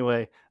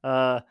 Anyway, you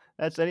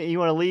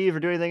want to leave or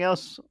do anything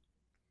else?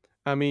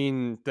 I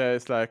mean,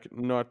 there's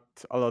not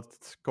a lot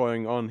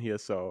going on here,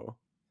 so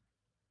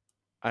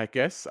I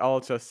guess I'll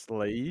just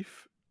leave.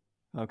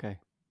 Okay,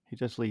 he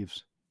just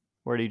leaves.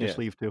 Where do you just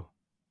leave to?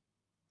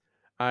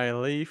 I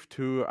leave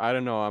to, I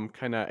don't know, I'm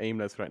kind of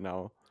aimless right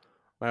now.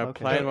 My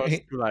plan was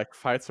to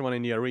fight someone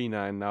in the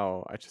arena, and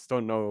now I just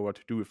don't know what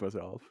to do with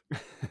myself.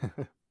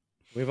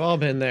 We've all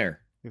been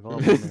there. We've all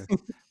been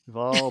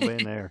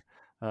there.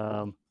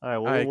 All right,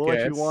 we'll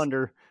let you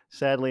wander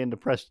sadly and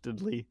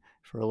depressedly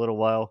for a little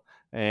while,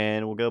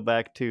 and we'll go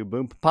back to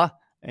Boom Papa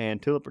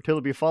and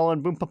Tulip. You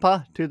following Boom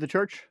Papa to the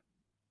church?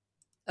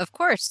 Of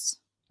course.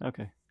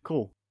 Okay,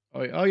 cool.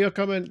 Oh, you're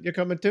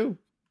coming too?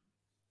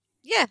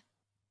 Yeah.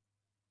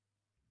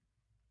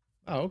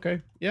 Oh,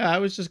 okay. Yeah, I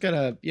was just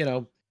gonna,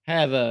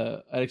 have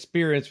an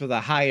experience with a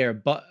higher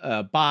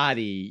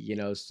body,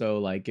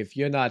 so if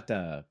you're not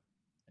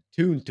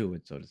attuned to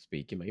it, so to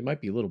speak, you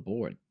might be a little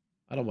bored.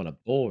 I don't want to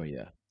bore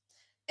you.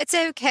 It's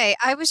okay.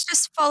 I was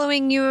just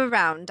following you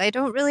around. I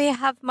don't really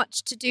have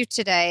much to do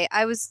today.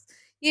 I was,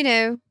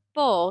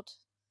 bored.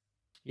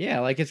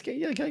 Yeah, it's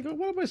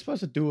what am I supposed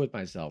to do with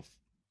myself?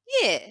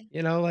 Yeah.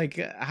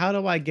 How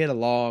do I get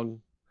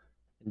along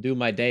and do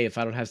my day if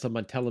I don't have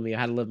someone telling me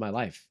how to live my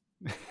life?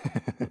 How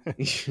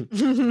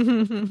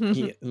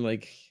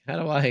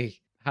do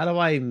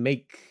I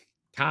make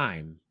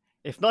time?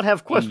 If not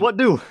have quest, what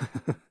do?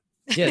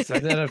 Yes, I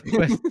don't have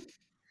quest.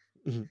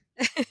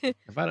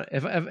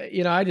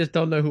 I just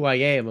don't know who I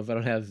am if I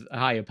don't have a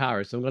higher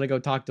power. So I'm gonna go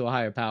talk to a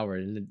higher power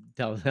and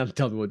tell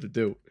me what to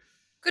do.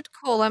 Good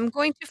call. I'm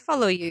going to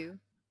follow you.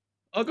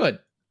 Oh, good.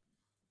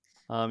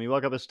 You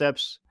walk up the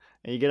steps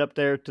and you get up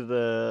there to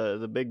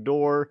the big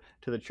door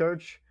to the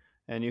church,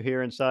 and you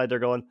hear inside they're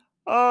going,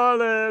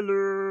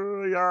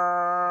 "Hallelujah,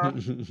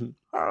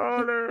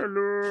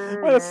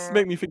 hallelujah." Well, this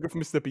make me think of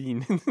Mr.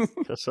 Bean.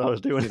 That's what I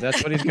was doing.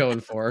 That's what he's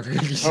going for.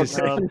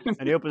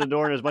 And you open the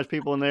door and there's a bunch of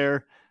people in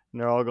there, and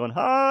they're all going,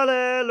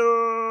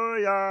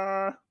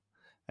 "Hallelujah."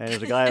 And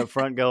there's a guy up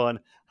front going,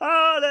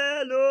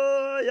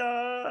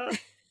 "Hallelujah."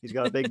 He's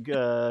got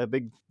a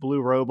big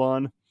blue robe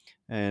on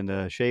and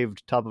a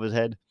shaved top of his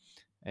head,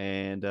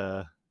 and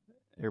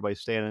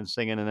everybody's standing and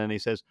singing, and then he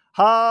says,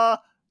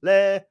 "Hallelujah,"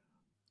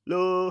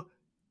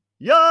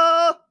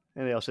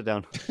 and they all sit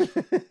down.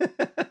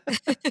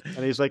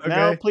 And he's like,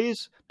 "Now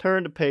please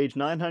turn to page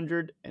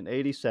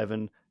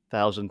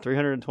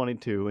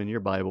 987,322 in your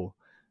Bible,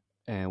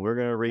 and we're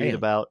going to read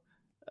about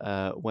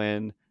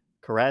when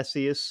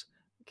Carasius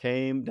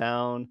came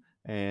down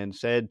and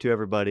said to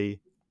everybody,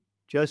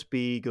 'Just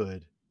be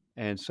good.'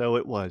 And so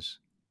it was."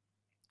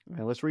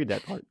 And let's read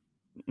that part.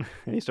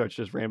 And he starts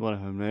just rambling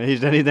on him. Then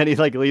he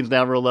leans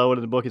down real low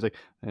into the book. He's like,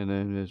 "And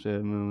then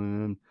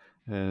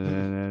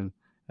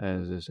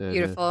as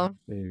beautiful.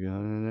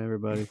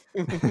 Everybody."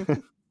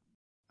 So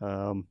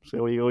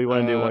what do you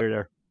want to do while you're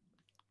there?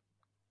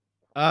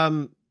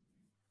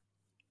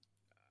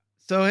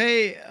 So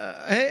hey,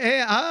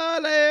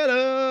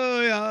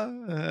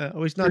 hallelujah. Are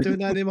we not doing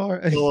that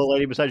anymore? The little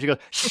lady beside you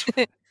goes,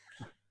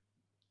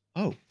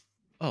 oh.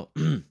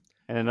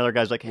 And another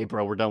guy's like, "Hey,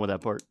 bro, we're done with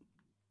that part."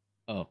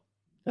 Oh,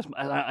 that's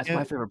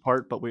my favorite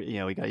part. But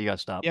you got to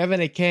stop. You have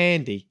any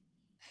candy?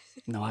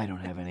 No, I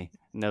don't have any.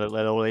 Another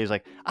little lady's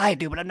like, "I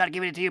do, but I'm not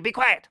giving it to you. Be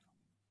quiet.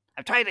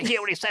 I'm trying to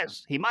hear what he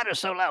says. He mutters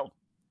so loud."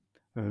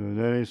 And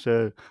then he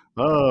said,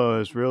 "Oh,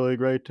 it's really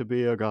great to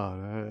be a god.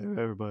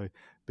 Everybody,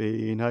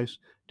 be nice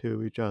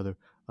to each other.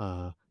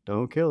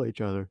 Don't kill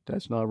each other.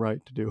 That's not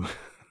right to do."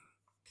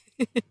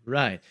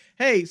 Right.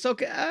 Hey, so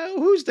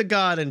who's the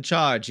god in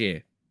charge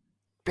here?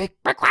 be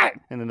quiet.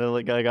 And then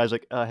the guy's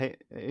like, hey,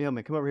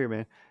 man, come over here,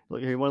 man.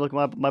 Look, you want to look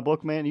at my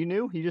book, man? You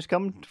new? You just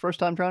come first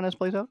time trying this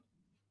place out?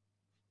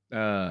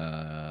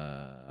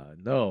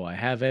 No, I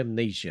have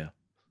amnesia.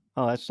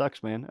 Oh, that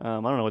sucks, man. I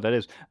don't know what that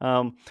is.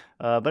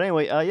 But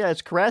anyway, yeah,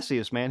 it's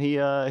Carasius, man. He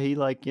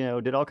like,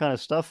 did all kind of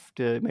stuff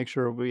to make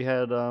sure we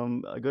had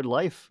a good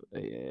life.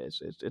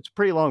 It's a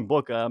pretty long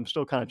book. I'm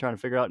still kind of trying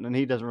to figure out, and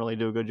he doesn't really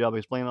do a good job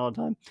explaining all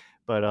the time.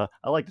 But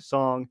I like the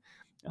song.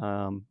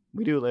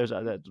 We do. There's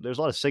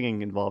a lot of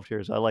singing involved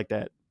here, so I like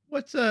that.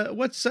 What's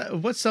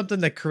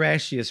something that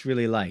Carasius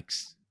really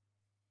likes?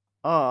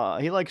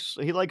 He likes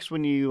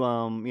when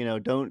you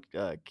don't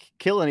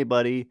kill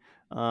anybody.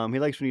 He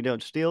likes when you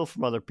don't steal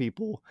from other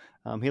people.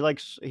 He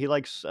likes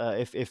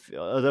if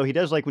although he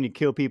does like when you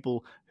kill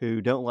people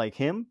who don't like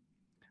him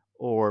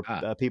or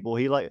people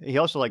he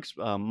also likes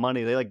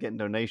money. They like getting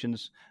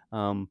donations.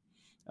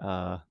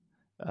 But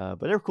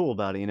they're cool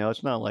about it.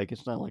 It's not like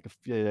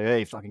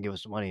hey, fucking give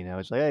us some money.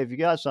 It's like, hey, if you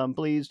got some,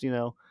 please.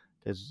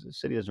 Because the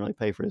city doesn't really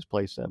pay for this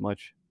place that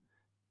much.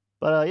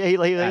 But yeah, he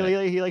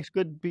likes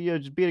just being a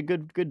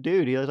good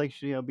dude. He likes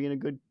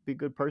being be a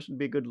good person,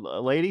 be a good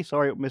lady.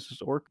 Sorry, Mrs.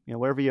 Orc.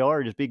 Wherever you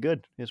are, just be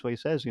good. That's what he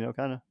says.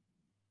 Kind of.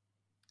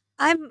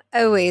 I'm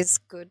always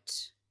good.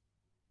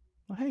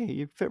 Well, hey,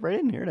 you fit right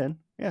in here then.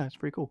 Yeah, it's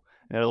pretty cool.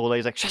 And the little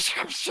lady's like, shush,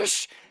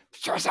 shush,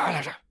 shush,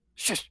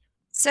 shush.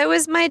 So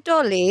is my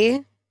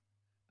dolly.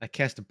 I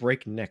cast a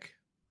break neck.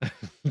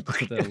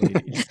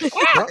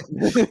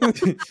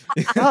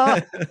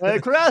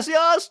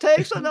 Carasius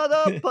takes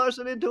another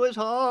person into his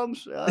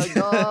arms.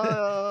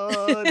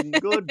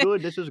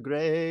 Good. This is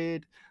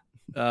great.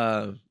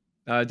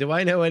 Do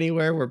I know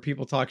anywhere where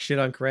people talk shit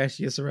on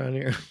Carasius around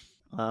here?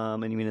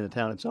 And you mean in the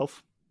town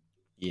itself?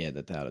 Yeah,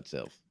 the town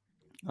itself.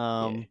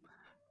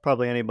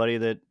 Probably anybody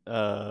that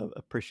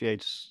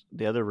appreciates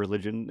the other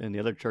religion and the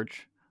other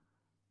church.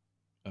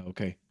 Oh,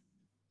 okay.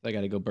 I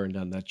got to go burn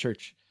down that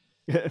church.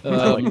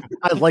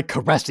 I like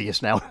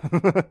Carasius now.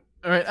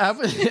 All right,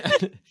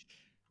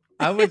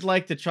 I would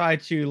like to try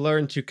to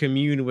learn to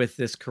commune with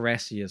this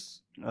Carasius.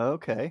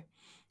 Okay.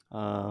 Do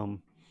you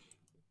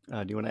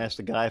want to ask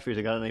the guy if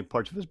he's got any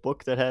parts of his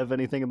book that have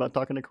anything about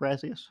talking to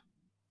Carasius?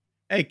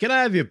 Hey, can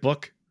I have your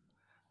book?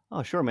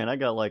 Oh, sure, man. I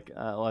got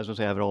I was gonna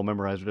say I have it all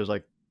memorized, but there's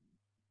like,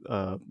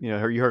 you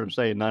heard him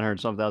say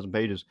 900-some thousand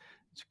pages.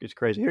 It's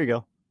crazy. Here you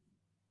go.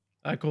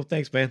 All right, cool.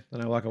 Thanks, man.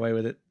 And I walk away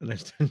with it.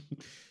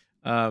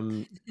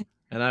 And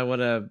and I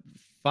want to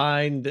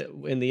find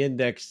in the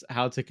index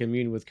how to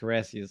commune with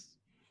Carasius.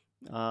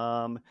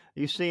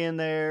 You see in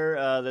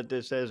there that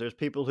this says there's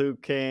people who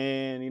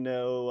can,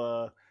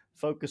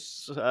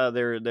 focus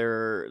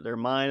their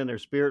mind and their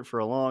spirit for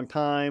a long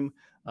time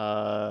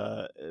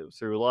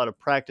through a lot of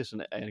practice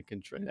and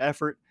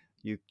effort.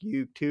 You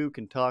too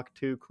can talk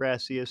to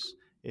Carasius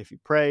if you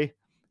pray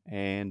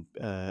and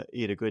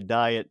eat a good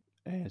diet.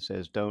 And it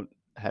says don't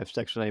have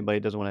sex with anybody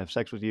who doesn't want to have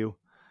sex with you.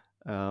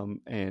 And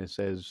it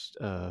says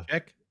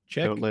check.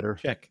 Don't litter.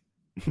 Check.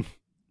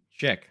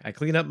 Check. I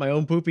cleaned up my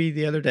own poopy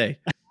the other day.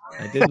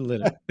 I didn't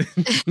litter.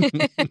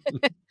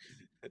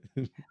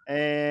 And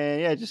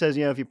yeah, it just says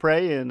if you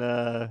pray, and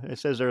it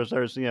says there's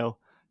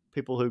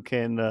people who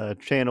can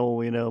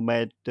channel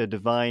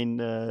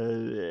divine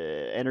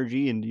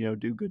energy and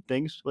do good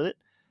things with it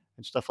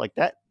and stuff like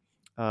that.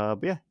 But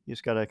yeah, you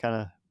just gotta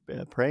kind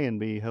of pray and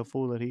be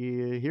hopeful that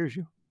he hears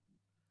you.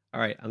 All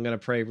right, I'm gonna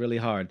pray really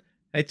hard.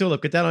 Hey,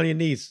 Tulip, get down on your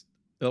knees.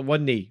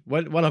 One knee,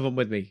 one of them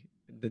with me.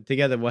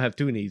 Together we'll have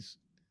 2 knees.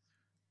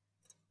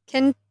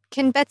 Can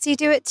Betsy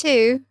do it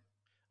too?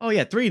 Oh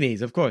yeah, 3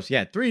 knees, of course.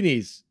 Yeah, 3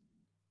 knees.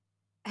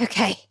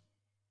 Okay.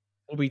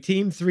 We'll be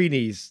team 3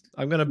 knees.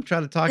 I'm gonna try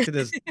to talk to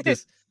this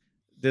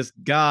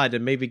god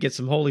and maybe get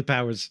some holy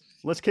powers.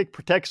 Let's kick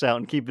Protects out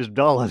and keep his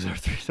doll as our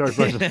third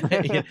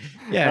person.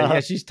 yeah,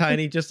 she's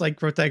tiny, just like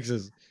Protects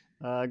is.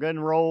 Go ahead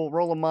and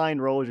roll a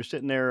mind roll as you're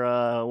sitting there.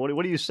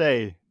 What do you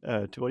say?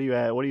 What do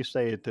you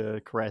say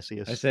to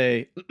Carasius? I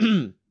say,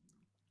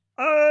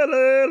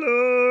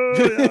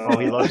 Hallelujah. Oh,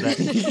 he loves that.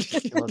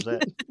 He loves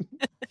that.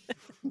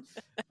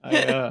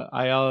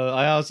 I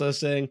also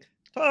sing,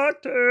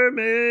 talk to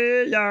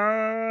me,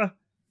 yeah.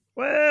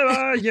 Where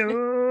are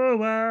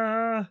you?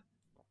 I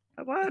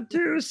want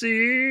to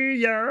see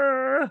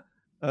ya.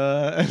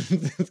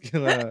 That's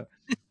gonna.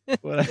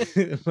 What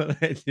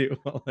I do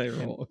while I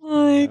roll.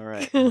 All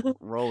right,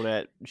 roll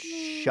that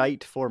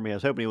shite for me. I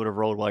was hoping you would have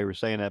rolled while you were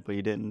saying that, but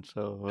you didn't.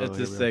 So it's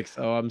a 6.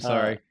 Oh, I'm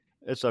sorry.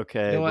 It's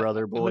okay,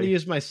 brother boy. I'm gonna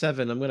use my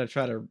 7. I'm gonna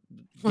try to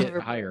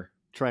get higher.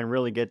 Try and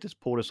really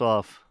pull this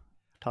off.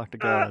 Talk to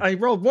God. I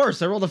rolled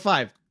worse. I rolled a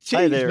 5. Jeez,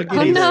 hey there.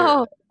 Oh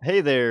no.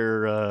 Hey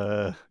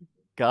there,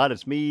 God.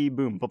 It's me.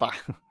 Boom. Bye bye.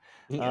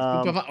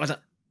 What's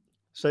up?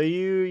 So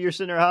you're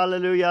sitting there,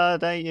 hallelujah,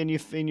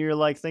 and you're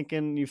like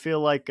thinking, you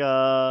feel like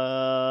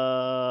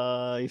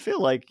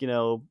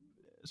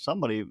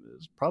somebody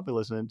is probably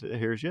listening to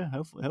hears you.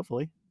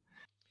 Hopefully.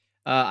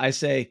 I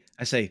say,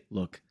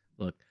 look.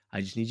 I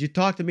just need you to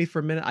talk to me for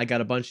a minute. I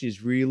got a bunch of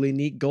these really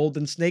neat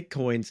golden snake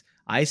coins.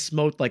 I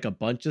smoked like a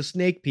bunch of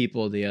snake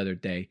people the other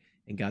day,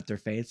 and got their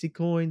fancy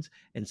coins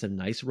and some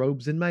nice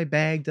robes in my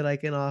bag that I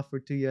can offer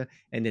to you,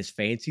 and this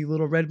fancy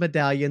little red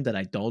medallion that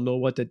I don't know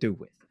what to do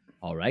with.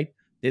 All right?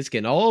 This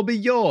can all be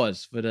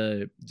yours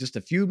for just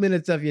a few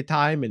minutes of your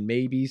time and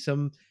maybe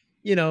some,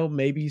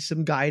 maybe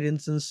some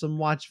guidance and some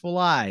watchful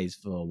eyes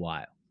for a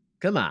while.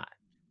 Come on.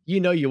 You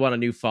know you want a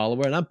new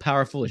follower, and I'm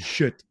powerful as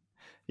shit.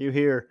 You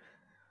hear,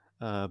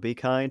 be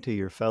kind to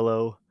your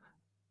fellow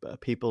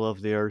people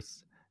of the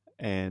earth,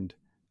 and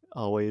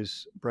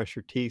always brush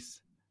your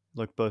teeth,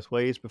 look both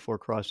ways before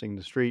crossing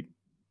the street,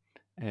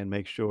 and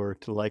make sure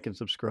to like and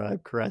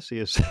subscribe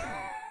Carassius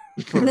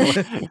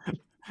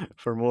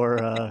for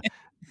more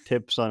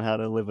tips on how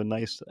to live a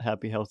nice,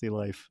 happy, healthy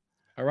life.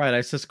 All right,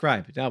 I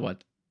subscribe. Now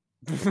what?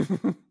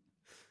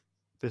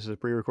 This is a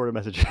pre-recorded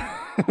message.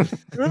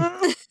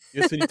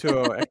 You just need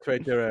to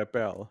activate your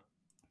bell.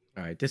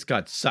 All right, this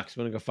god sucks.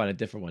 I'm gonna go find a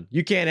different one.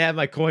 You can't have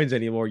my coins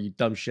anymore, you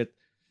dumb shit.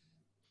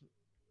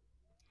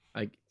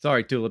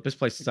 Sorry, Tulip. This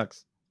place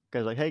sucks.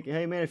 Guy's like,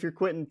 hey, man, if you're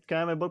quitting, can I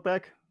have my book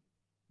back?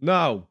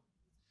 No.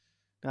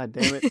 God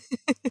damn it.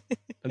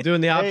 I'm doing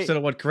the opposite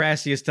of what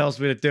Carassius tells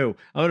me to do.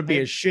 I'm gonna be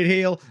a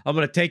shitheel. I'm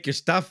gonna take your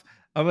stuff.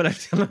 I'm gonna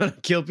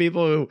kill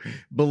people who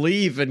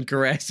believe in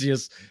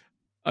Carassius.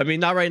 I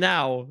mean, not right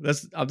now.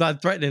 I'm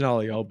not threatening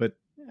all of y'all, but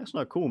that's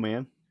not cool,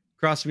 man.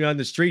 Cross me on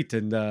the street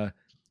and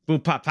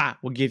boom, pop, pop.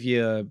 We'll give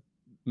you a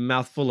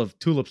mouthful of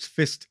Tulip's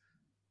fist.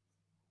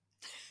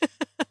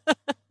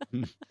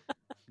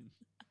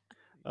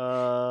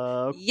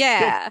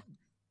 Yeah.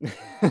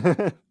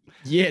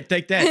 Yeah,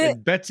 take that.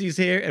 And Betsy's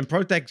here and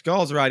Protect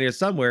Gaul's around here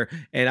somewhere.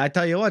 And I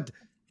tell you what,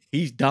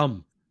 he's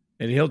dumb.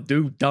 And he'll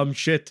do dumb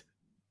shit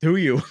to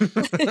you.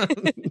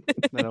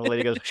 That old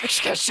lady goes,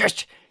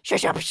 shush.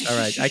 All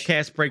right, I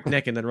cast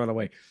Breakneck and then run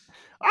away.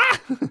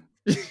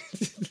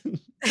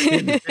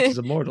 This is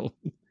immortal.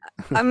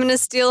 I'm going to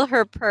steal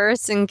her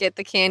purse and get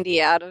the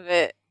candy out of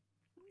it.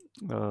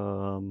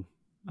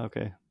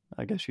 Okay.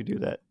 I guess you do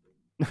that.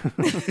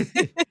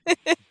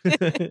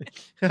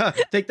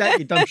 Take that,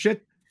 you dumb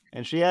shit.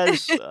 And she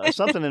has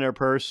something in her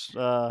purse.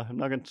 I don't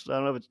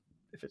know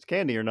if it's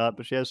candy or not,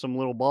 but she has some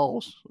little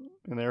balls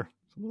in there.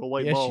 Some little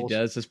white balls. Yes, she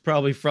does. It's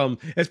probably from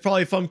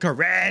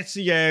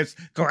Carassius.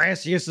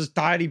 Carassius's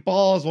tiny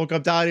balls will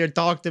come down here and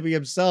talk to me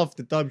himself,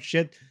 the dumb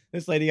shit.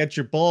 This lady got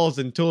your balls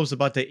and Tulip's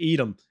about to eat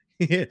them.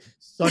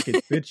 Suck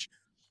it, bitch.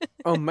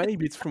 Oh,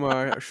 maybe it's from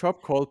a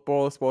shop called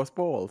Balls.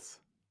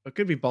 It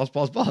could be balls.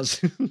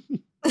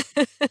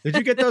 Did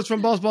you get those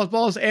from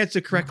balls?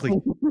 Answer correctly.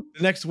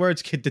 The next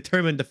words can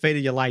determine the fate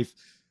of your life.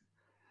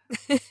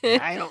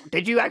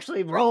 Did you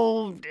actually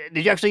roll?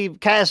 Did you actually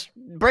cast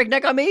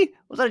Breakneck on me?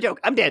 Was that a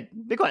joke? I'm dead.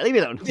 Be quiet. Leave me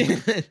alone.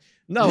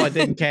 No, I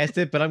didn't cast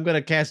it, but I'm going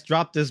to cast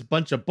drop this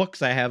bunch of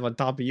books I have on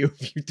top of you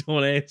if you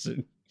don't answer.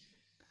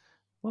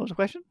 What was the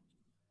question?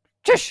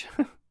 Shush.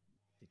 Did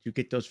you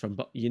get those from...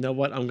 You know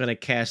what? I'm going to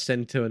cast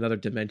Send to Another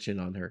Dimension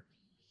on her.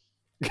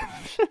 Are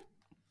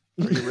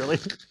you really?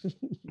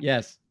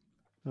 Yes.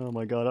 Oh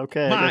my god.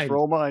 Okay. Mine. I guess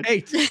roll mine.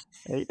 8.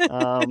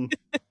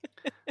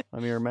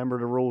 Let me remember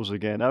the rules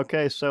again.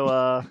 Okay,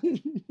 so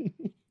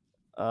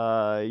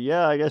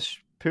yeah, I guess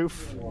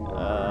Poof.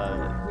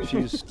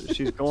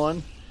 She's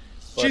gone.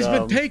 But, she's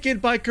been taken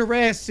by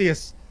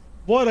Carassius.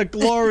 What a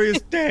glorious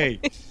day!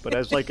 But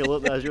as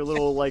your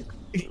little like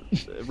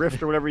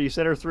rift or whatever you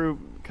sent her through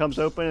comes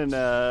open, and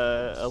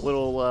a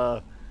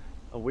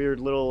weird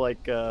little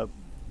like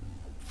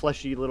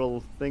fleshy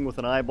little thing with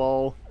an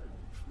eyeball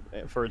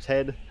for its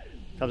head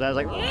comes out. It's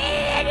like,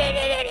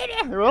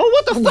 oh,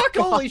 what the fuck?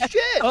 Holy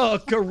shit! Oh,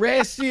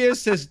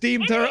 Carassius has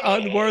deemed her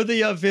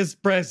unworthy of his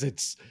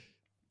presence.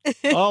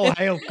 Oh,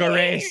 hail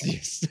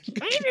Carassius!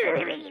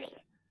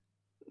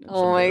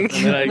 Oh my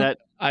god!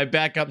 I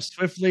back up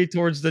swiftly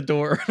towards the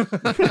door.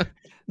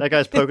 That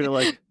guy's poking it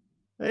like,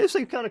 hey, this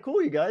thing's kind of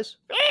cool, you guys.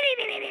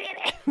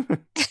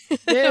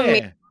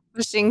 Yeah.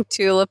 Pushing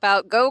Tulip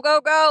out. Go.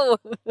 Go.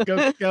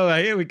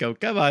 Here we go.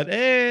 Come on.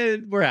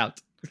 And we're out.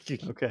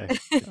 Okay.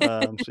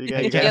 So you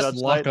guys cast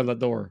lock on the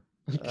door.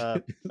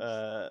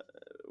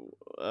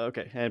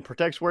 Okay. And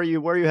Protects, where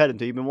you heading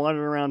to? You've been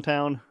wandering around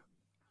town.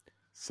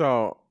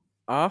 So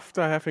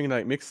after having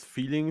like mixed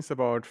feelings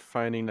about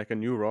finding like a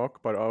new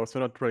rock, but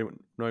also not really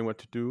knowing what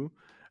to do,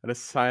 I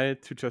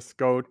decided to just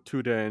go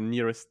to the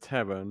nearest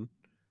tavern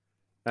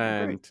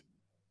and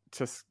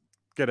just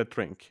get a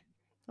drink.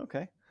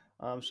 Okay.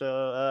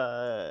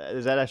 So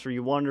is that after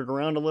you wandered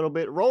around a little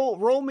bit?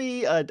 Roll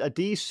me a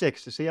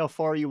D6 to see how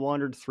far you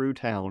wandered through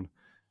town.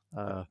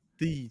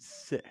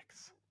 D6.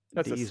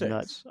 That's D's a 6.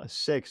 nuts. A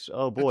 6.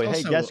 Oh boy. That's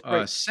Hey, also, that's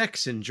great.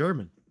 sex in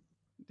German.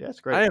 That's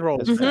great. I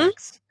rolled That's great.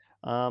 6.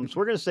 So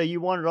we're gonna say you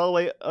wandered all the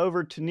way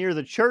over to near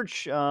the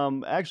church.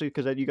 Actually,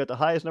 because you got the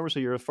highest number, so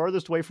you're the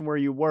farthest away from where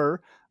you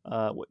were.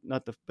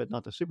 Not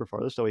the super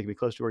farthest, so you can be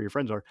close to where your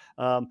friends are.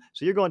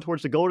 So you're going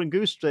towards the Golden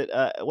Goose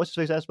that what's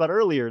the face asked about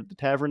earlier, the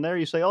tavern there.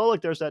 You say, oh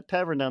look, there's that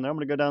tavern down there. I'm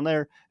gonna go down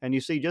there, and you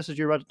see just as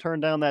you're about to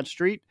turn down that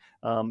street,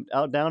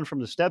 out down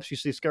from the steps, you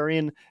see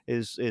scurrying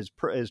is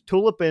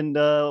Tulip and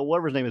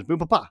whatever his name is, Boom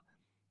Papa,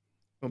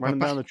 running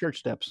down the church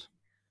steps.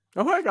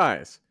 Oh hi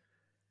guys.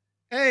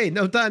 Hey,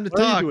 no time to What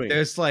are you talk. doing?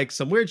 There's like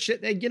some weird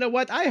shit. Hey, you know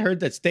what? I heard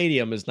that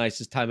stadium is nice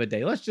this time of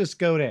day. Let's just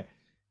go there.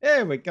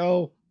 There we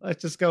go.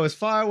 Let's just go as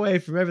far away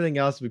from everything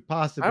else as we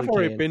possibly I've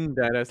already can. been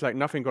there. There's like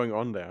nothing going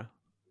on there.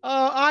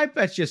 Oh, I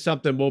bet you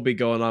something will be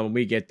going on when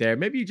we get there.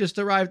 Maybe you just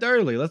arrived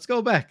early. Let's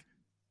go back.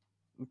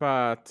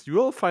 But you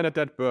will find a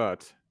dead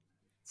bird.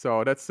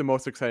 So that's the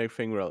most exciting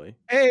thing, really.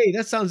 Hey,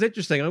 that sounds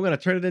interesting. I'm going to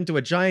turn it into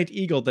a giant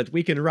eagle that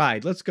we can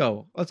ride. Let's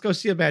go. Let's go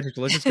see a magic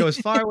show. Let's just go as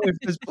far away from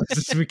this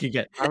place as we can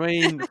get. I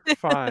mean,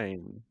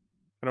 fine.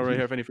 I don't really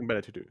have anything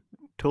better to do.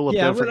 Tulip,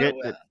 Yeah, don't forget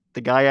that the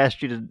guy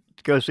asked you to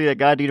go see that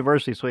guy at the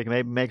university so he can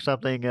maybe make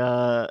something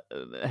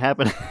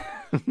happen.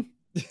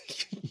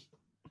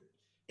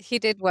 He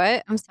did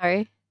what? I'm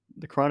sorry.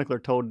 The chronicler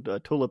told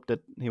Tulip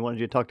that he wanted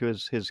you to talk to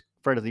his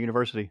friend at the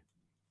university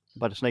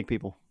about the snake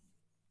people.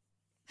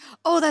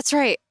 Oh, that's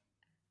right.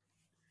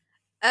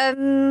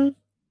 I've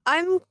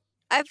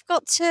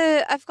got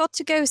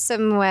to go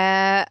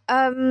somewhere.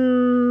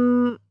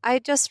 I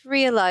just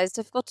realized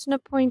I've got an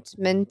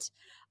appointment.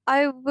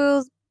 I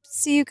will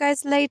see you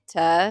guys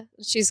later.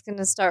 She's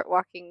gonna start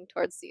walking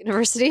towards the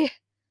university.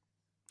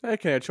 Hey,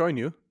 can I join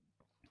you?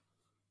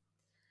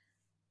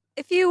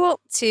 If you want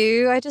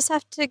to, I just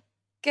have to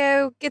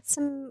go get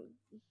some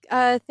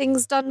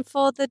things done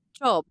for the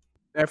job.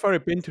 I've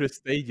already been to the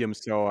stadium,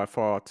 so I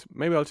thought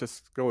maybe I'll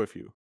just go with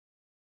you.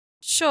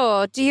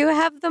 Sure. Do you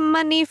have the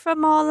money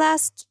from our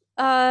last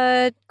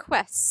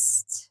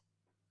quest?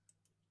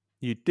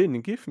 You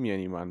didn't give me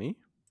any money.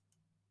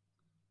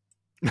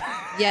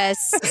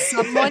 Yes,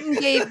 someone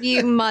gave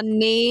you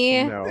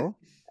money. No.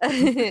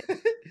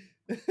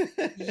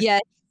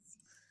 Yes.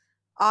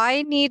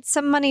 I need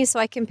some money so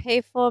I can pay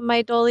for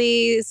my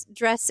Dolly's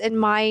dress and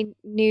my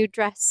new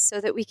dress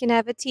so that we can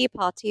have a tea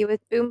party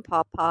with Boom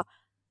Papa.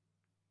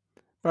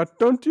 But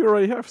don't you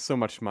already have so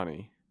much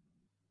money?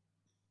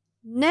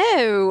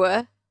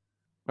 No.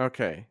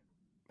 Okay.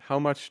 How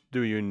much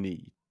do you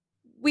need?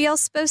 We are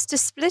supposed to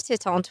split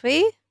it, aren't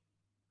we?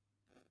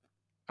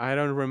 I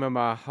don't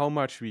remember how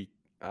much we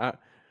got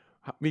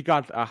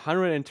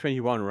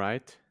 121,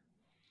 right?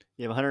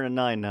 You have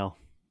 109 now.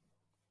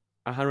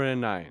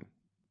 109.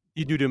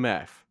 You do the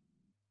math.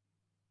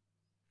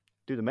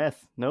 Do the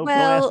math. No,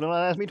 Well- don't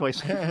ask me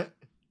twice.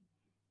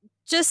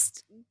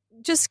 Just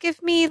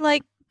give me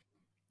like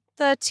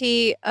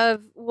 30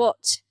 of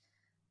what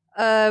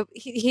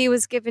he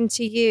was given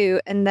to you,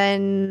 and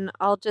then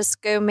I'll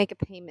just go make a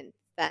payment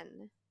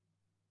then.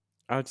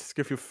 I'll just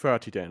give you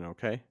 30 then,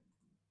 okay?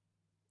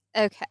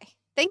 Okay.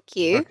 Thank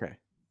you. Okay.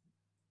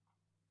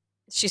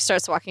 She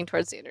starts walking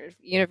towards the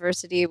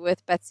university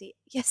with Betsy.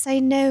 Yes, I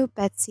know,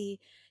 Betsy.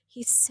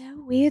 He's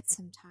so weird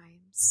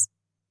sometimes.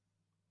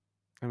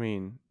 I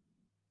mean,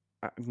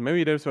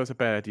 maybe this was a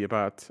bad idea,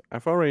 but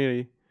I've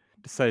already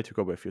decided to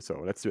go with you,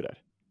 so let's do that.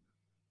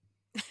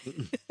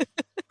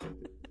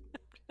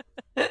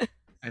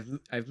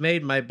 I've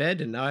made my bed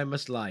and now I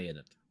must lie in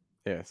it.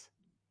 Yes.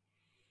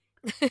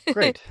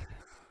 Great.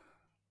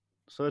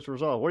 So it's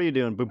resolved. What are you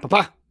doing, Boom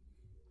Papa?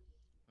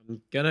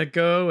 I'm gonna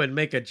go and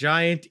make a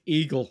giant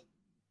eagle.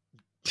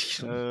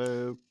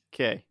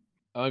 Okay.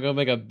 I'm gonna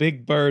make a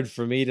big bird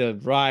for me to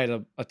ride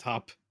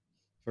atop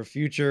for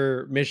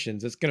future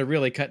missions. It's gonna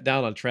really cut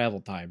down on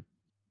travel time.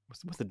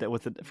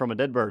 From a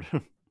dead bird.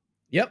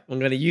 Yep, I'm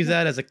gonna use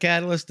that as a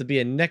catalyst to be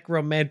a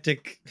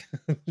necromantic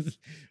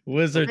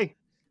wizard Okay.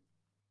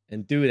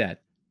 and do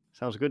that.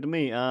 Sounds good to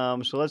me.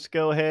 So let's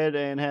go ahead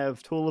and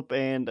have Tulip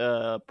and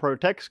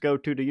Protex go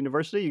to the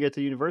university. You get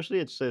to the university.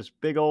 It's this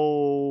big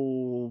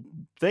old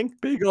thing.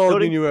 Big old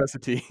Building?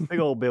 university. Big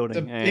old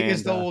building. The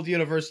biggest and, old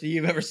university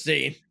you've ever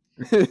seen.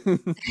 You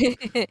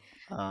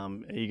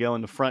go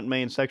in the front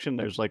main section.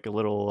 There's like a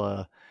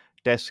little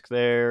desk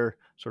there,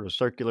 sort of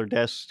circular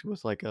desk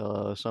with like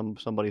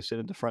somebody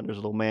sitting at the front. There's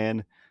a little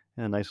man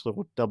in a nice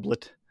little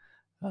doublet,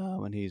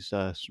 and he's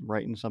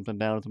writing something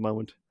down at the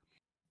moment.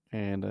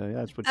 And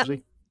that's what you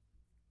see.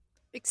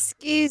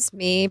 Excuse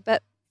me,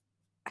 but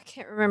I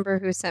can't remember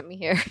who sent me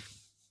here.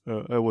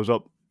 It was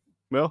up.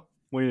 Well,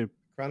 we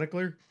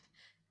Chronicler?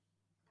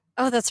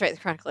 Oh, that's right, the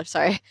Chronicler.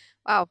 Sorry.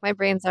 Wow, my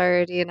brain's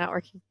already not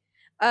working.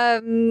 I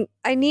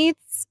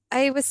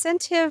was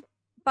sent here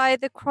by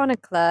the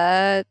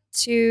Chronicler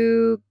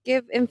to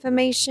give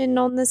information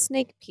on the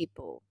snake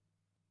people.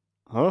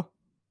 Huh?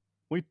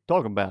 What are you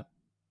talking about?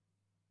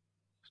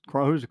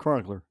 Who's the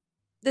chronicler?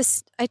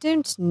 I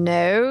don't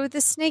know.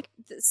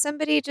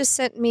 Somebody just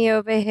sent me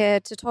over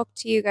here to talk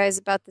to you guys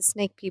about the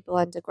snake people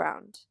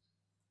underground.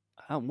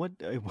 What?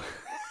 I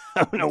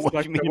don't know It's what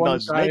like you the mean one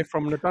about guy snake.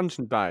 from the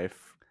Dungeon Dive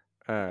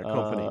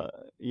company.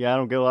 Yeah, I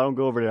don't go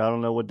over there. I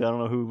don't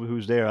know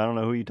who's there. I don't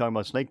know who you talking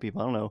about. Snake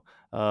people. I don't know.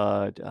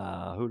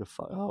 Who the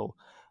fuck? Oh,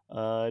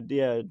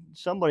 yeah,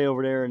 somebody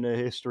over there in the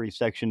history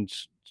section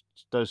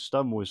does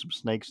stuff with some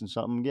snakes and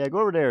something. Yeah, go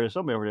over there.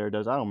 Somebody over there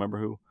does. I don't remember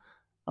who.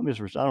 I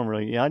don't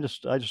really. Yeah, I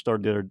just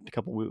started there a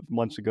couple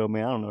months ago.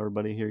 Man, I don't know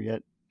everybody here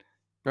yet.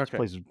 This Okay.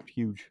 place is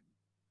huge.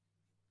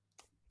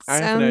 I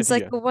have an Sounds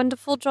like idea. a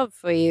wonderful job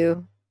for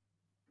you.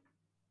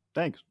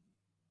 Thanks.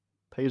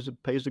 Pays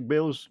the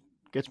bills.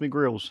 Gets me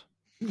grills.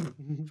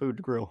 Food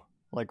to grill.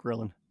 like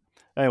grilling.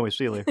 Anyway,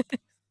 see you later.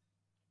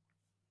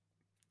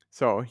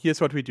 So here's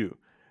what we do.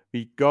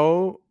 We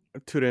go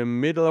to the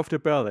middle of the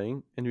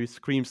building and we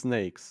scream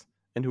snakes.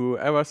 And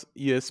whoever's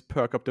ears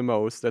perk up the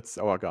most, that's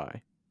our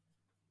guy.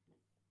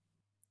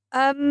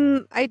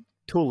 I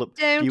Tulip,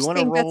 do don't you want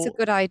to think that's a roll?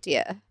 good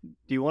idea.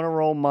 Do you want to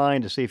roll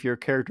mine to see if your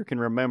character can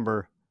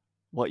remember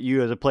what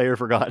you as a player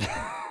forgot?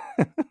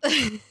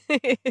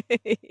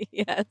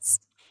 Yes.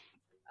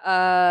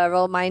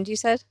 Roll mind, you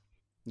said?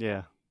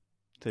 Yeah,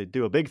 to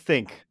do a big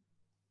think,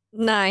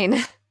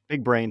 9.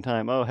 big brain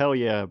time. Oh hell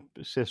yeah,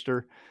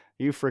 sister!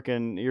 You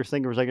freaking your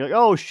thinker was like,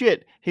 oh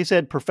shit! He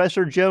said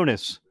Professor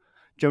Jonas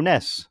in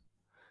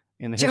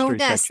the history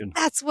Jonas, section.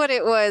 that's what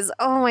it was.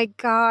 Oh my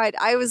god,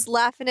 I was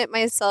laughing at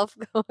myself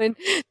going,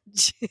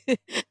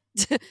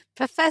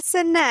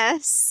 Professor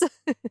Ness,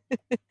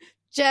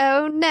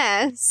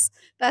 Jonas.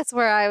 That's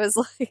where I was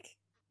like,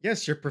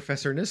 Yes, your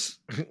professorness.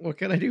 What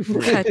can I do for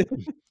God.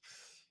 you?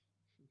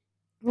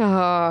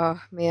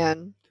 Oh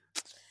man.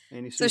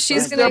 And you So see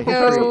she's signs gonna of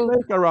Professor history. go.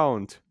 Snake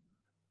around.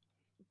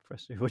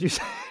 Professor, what'd you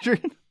say,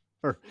 Adrian?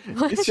 Or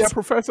What? It's your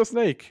Professor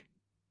Snake.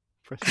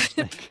 Professor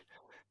Snake.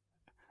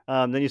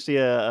 Then you see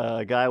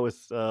a guy with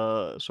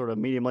sort of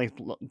medium length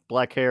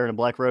black hair and a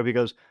black robe. He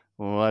goes,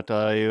 "What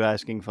are you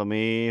asking for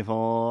me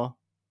for?"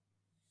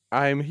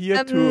 I'm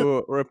here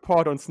to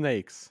report on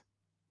snakes.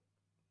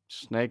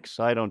 Snakes?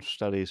 I don't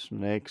study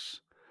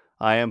snakes.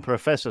 I am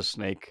Professor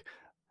Snake.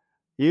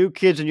 You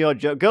kids and your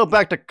joke. Go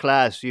back to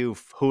class, you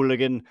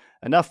hooligan.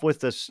 Enough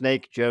with the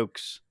snake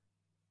jokes.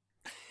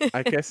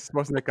 I guess it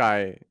wasn't a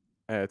guy,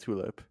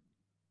 Tulip.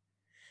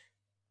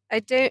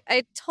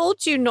 I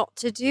told you not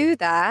to do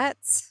that.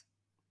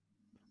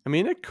 I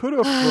mean, it could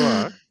have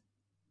worked.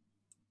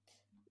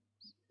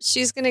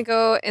 She's gonna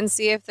go and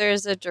see if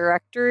there's a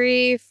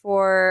directory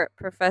for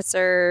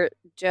Professor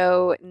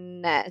Joe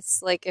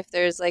Ness. Like if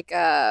there's like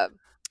a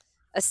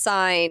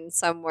sign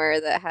somewhere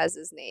that has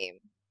his name.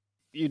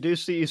 You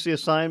see a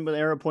sign with an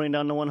arrow pointing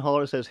down to one hall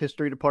that says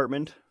History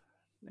Department,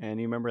 and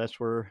you remember that's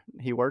where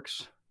he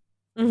works.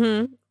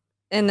 Mm-hmm.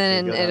 And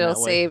then go down it'll that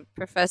way. say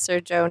Professor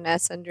Joe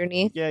Ness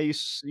underneath. Yeah, you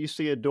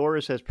see a door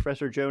that says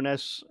Professor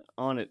Jonas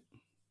on it.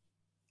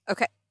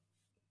 Okay.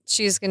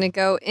 She's gonna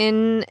go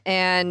in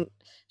and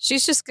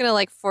she's just gonna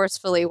like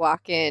forcefully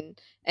walk in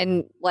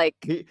and like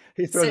He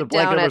throws sit a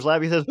blanket down over his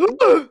lap. He says,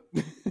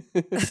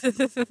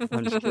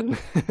 I'm just kidding.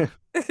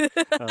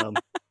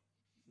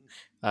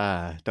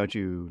 Don't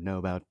you know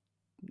about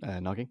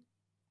knocking?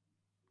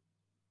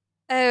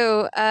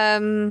 Oh,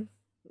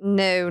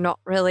 no, not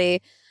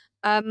really.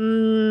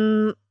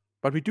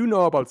 But we do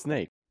know about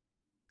snakes.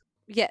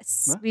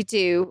 Yes, Huh? we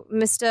do.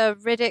 Mr.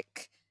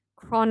 Riddick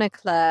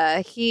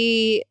Chronicler,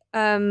 he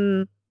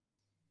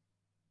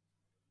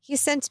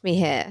sent me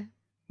here.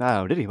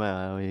 Oh, did he?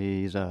 Well,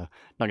 he's not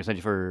gonna send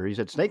you for. He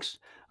said snakes.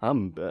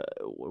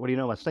 What do you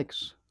know about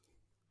snakes?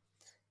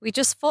 We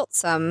just fought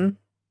some.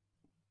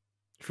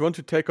 If you want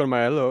to take on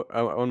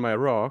my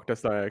rock,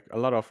 there's like a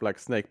lot of like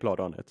snake blood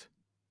on it.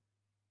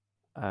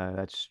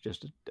 That's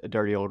just a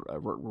dirty old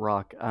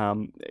rock,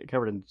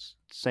 covered in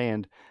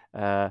sand.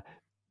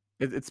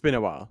 It's been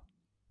a while.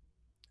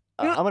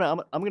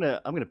 I'm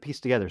gonna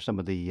piece together some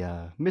of the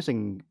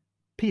missing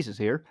pieces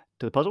here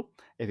to the puzzle,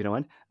 if you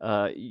don't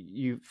mind.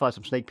 You fought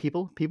some snake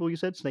people. People, you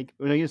said snake.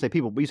 No, you didn't say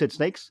people, but you said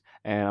snakes.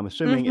 And I'm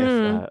assuming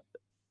if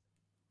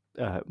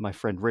my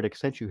friend Riddick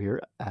sent you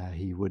here,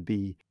 he would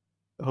be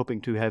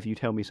hoping to have you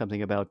tell me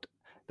something about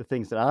the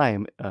things that I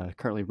am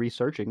currently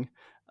researching,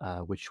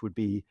 which would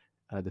be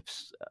the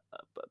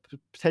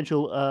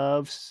potential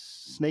of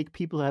snake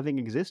people having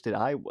existed.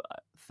 I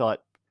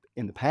thought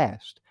in the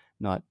past,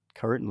 not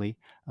currently.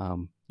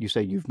 You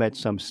say you've met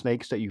some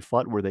snakes that you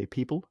fought. Were they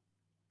people?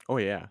 Oh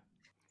yeah,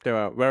 they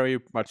were very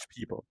much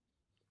people.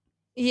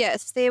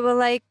 Yes, they were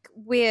like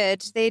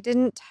weird. They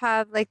didn't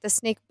have like the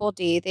snake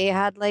body. They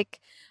had like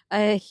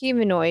a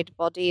humanoid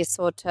body,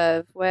 sort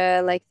of,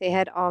 where like they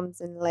had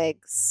arms and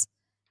legs.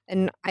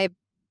 And I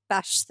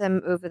bashed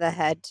them over the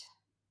head.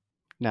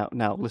 Now,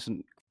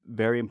 listen.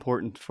 Very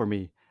important for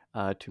me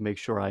to make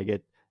sure I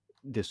get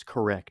this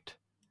correct.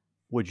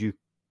 Would you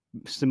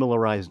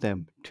similarize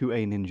them to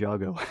a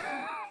Ninjago?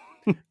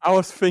 I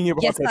was thinking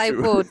about Yes, that I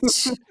too. would.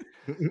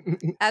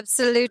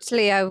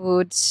 Absolutely, I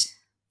would.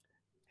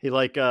 He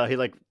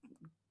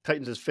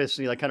tightens his fist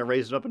and he like kind of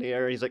raises it up in the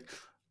air. And he's like,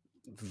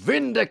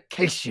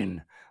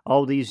 vindication.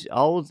 All these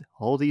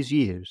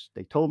years,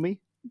 they told me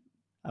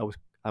I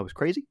was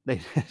crazy.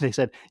 They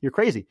said you're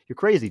crazy,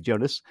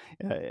 Jonas.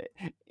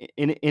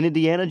 In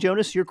Indiana,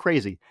 Jonas, you're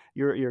crazy.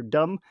 You're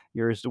dumb.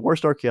 You're the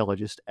worst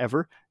archaeologist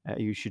ever.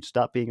 You should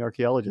stop being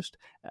archaeologist.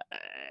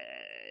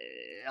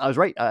 I was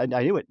right. I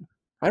knew it.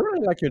 I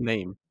really like your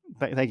name.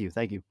 Thank you.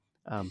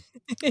 Indiana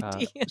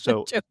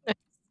So Jonas.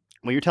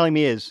 what you're telling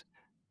me is,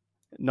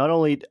 not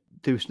only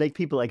do snake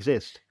people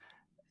exist,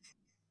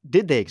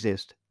 did they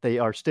exist? They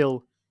are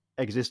still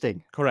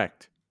existing.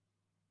 Correct.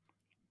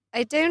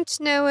 I don't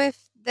know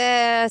if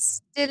they're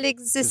still great.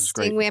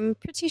 existing. I'm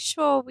pretty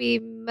sure we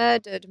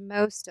murdered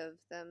most of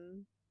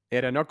them.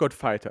 Yeah, they're not good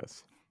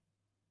fighters.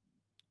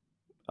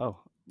 Oh,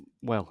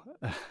 Well,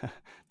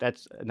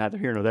 that's neither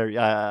here nor there.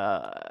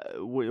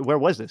 Where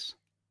was this?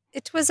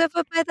 It was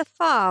over by the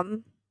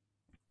farm.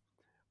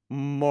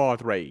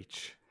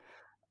 Mordrage.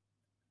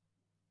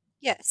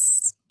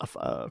 Yes.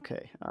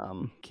 Okay.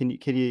 Can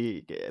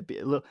you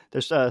look?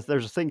 There's a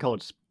thing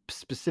called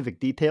specific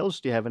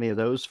details. Do you have any of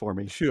those for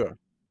me? Sure.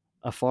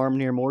 A farm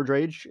near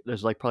Mordrage.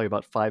 There's like probably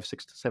about 5,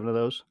 6, 7 of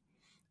those.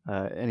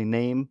 Any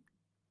name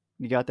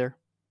you got there?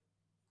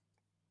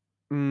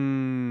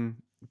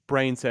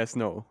 Brain says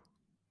no.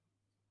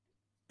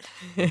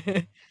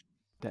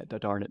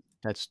 Darn it.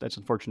 That's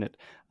unfortunate.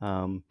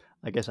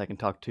 I guess I can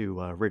talk to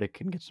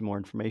Riddick and get some more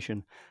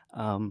information.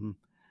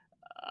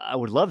 I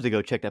would love to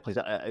go check that place.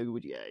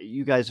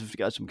 You guys have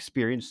got some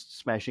experience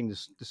smashing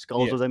the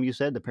skulls Yes. of them. You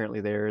said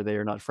apparently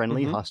they're not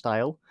friendly,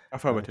 hostile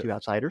Affirmative. to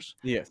outsiders.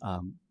 Yes.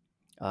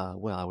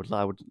 Well, I would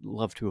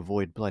love to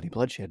avoid bloody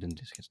bloodshed and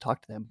just get to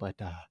talk to them, but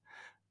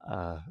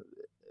I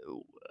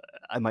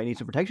might need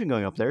some protection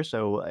going up there.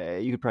 So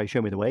you could probably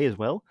show me the way as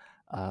well.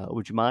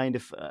 Would you mind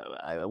if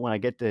when I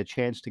get the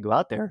chance to go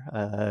out there,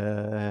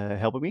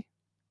 helping me?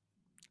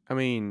 I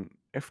mean,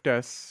 if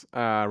there's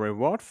a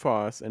reward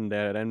for us in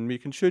there, then we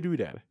can sure do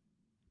that.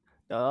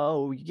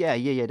 Oh yeah,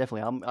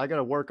 definitely. I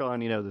gotta work on.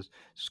 The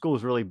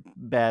school's really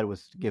bad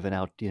with giving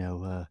out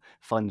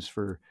funds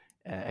for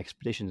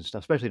expeditions and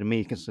stuff, especially to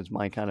me, because since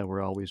mine kind of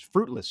were always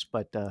fruitless.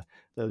 But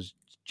those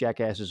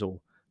jackasses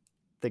will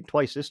think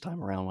twice this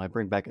time around when I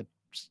bring back a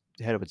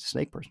head of a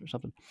snake person or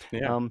something.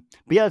 Yeah.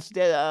 But yeah,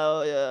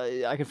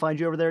 I can find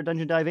you over there at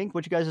Dungeon Dive Inc.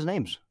 What's you guys'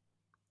 names?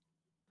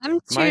 I'm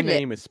My Tulip.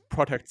 name is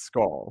Protect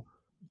Skull.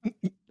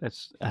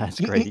 That's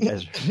great. You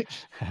guys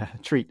are a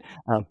treat.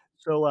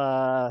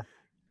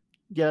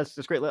 Yeah,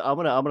 that's great. I'm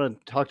gonna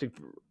talk to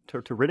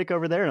Riddick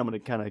over there, and I'm gonna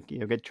kind of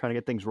trying to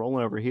get things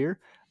rolling over here.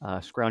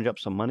 Scrounge up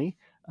some money.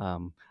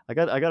 I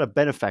got a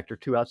benefactor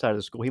too outside of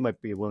the school. He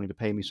might be willing to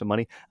pay me some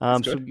money.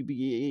 So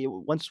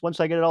once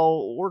I get it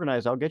all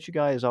organized, I'll get you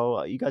guys.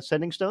 You got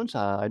sending stones.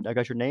 I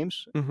got your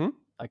names. Mm-hmm.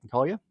 I can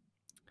call you.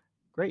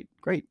 Great.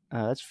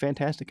 That's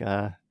fantastic.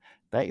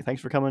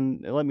 Thanks for coming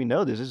and letting me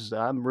know this.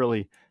 I'm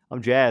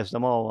jazzed.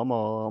 I'm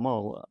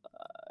up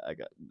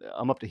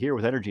to here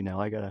with energy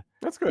now.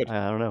 That's good.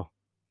 I don't know.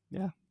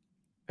 Yeah.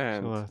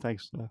 And So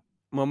thanks.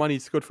 more money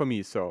is good for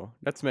me, so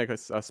let's make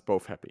us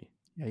both happy.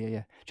 Yeah.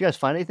 Did you guys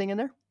find anything in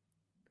there?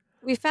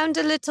 We found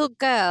a little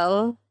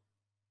girl.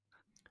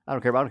 I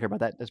don't care about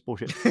that. That's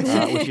bullshit.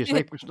 Was she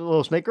a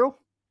little snake girl?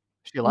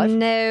 Is she alive?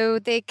 No,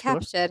 they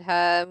captured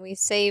her and we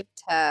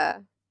saved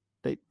her.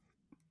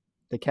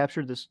 They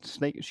captured this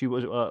snake. She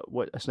was a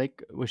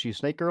snake? Was she a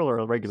snake girl or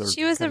a regular?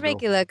 She was kind a of girl?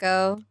 regular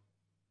girl.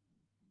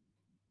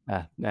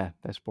 Nah,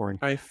 that's boring.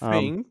 I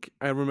think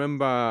I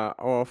remember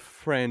our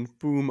friend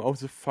Boom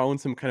also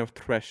found some kind of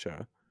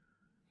treasure.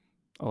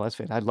 Oh, that's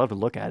fine. I'd love to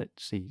look at it.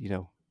 See,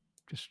 I'm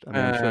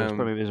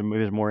sure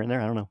there's more in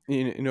there. I don't know.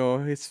 You know,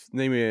 his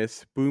name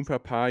is Boom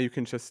Pahpa. You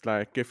can just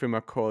give him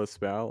a call as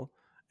well,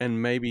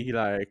 and maybe he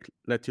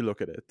let you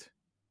look at it.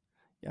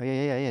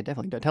 Yeah,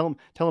 definitely. Tell him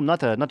not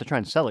to try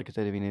and sell it, because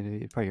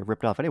it'd probably get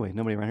ripped off anyway.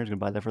 Nobody around here is gonna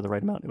buy that for the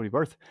right amount. It would be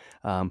worth.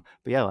 But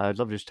yeah, I'd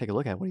love to just take a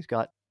look at what he's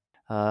got.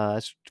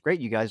 That's great,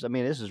 you guys. I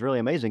mean, this is really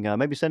amazing.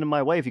 Maybe send him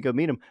my way if you go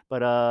meet him.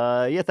 But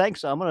yeah,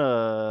 thanks. I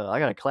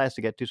got a class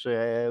to get to,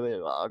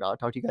 so I'll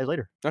talk to you guys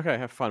later. Okay,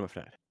 have fun with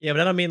that. Yeah,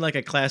 but I don't mean like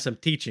a class I'm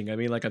teaching. I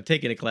mean like I'm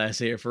taking a class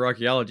here for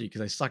archaeology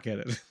because I suck at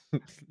it.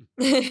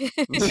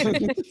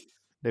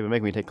 They've been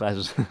making me take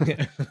classes. All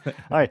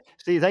right,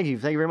 Steve. Thank you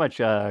very much.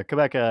 Come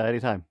back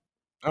anytime.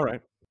 All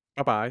right.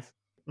 Bye-bye.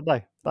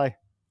 Bye.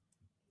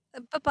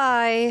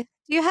 Bye-bye.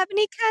 Do you have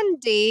any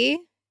candy?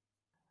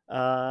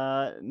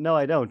 No,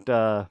 I don't.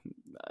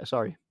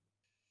 Sorry.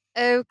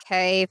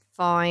 Okay,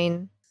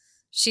 fine.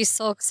 She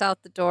sulks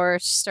out the door.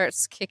 She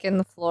starts kicking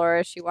the floor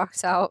as she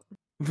walks out.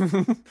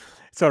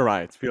 It's all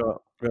right.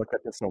 We'll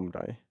get this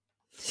someday.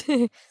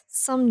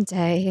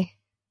 Someday.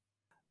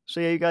 So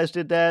yeah, you guys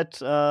did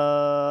that,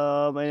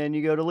 and then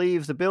you go to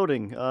leave the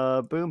building.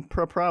 Boom,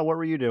 what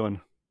were you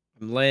doing?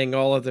 I'm laying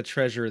all of the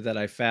treasure that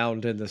I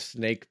found in the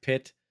snake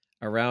pit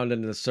around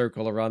in the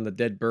circle around the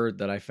dead bird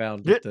that I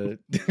found at the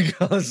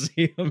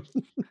Coliseum.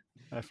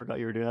 I forgot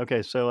you were doing.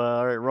 Okay, so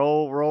all right,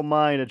 roll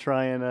mine to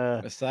try and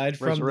aside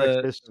from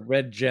the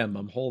red gem,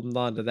 I'm holding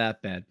on to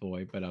that bad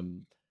boy, but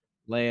I'm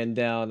laying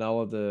down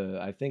all of the.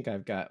 I think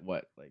I've got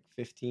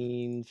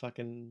 15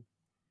 fucking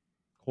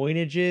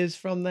coinages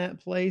from that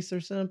place or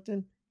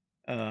something.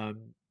 Yeah,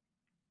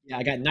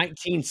 I got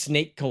 19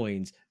 snake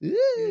coins.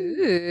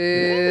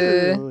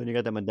 Ooh, and you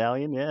got that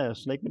medallion, yeah,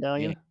 snake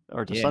medallion,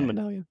 or the sun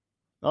medallion.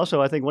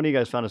 Also, I think one of you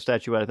guys found a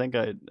statuette. I think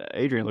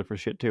Adrian looked for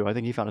shit too. I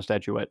think he found a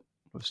statuette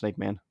of Snake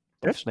Man.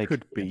 That snake.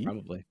 Could be. Yeah,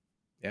 probably.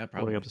 Yeah, probably.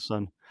 Holding up the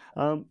sun.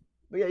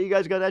 But yeah, you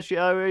guys got that shit.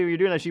 You're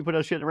doing that. She put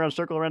that shit around a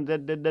circle around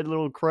dead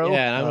little crow.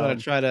 Yeah, and I'm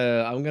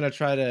gonna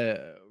try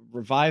to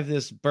revive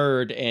this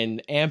bird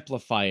and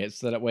amplify it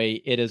so that way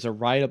it is a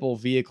rideable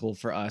vehicle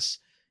for us,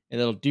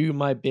 and it'll do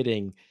my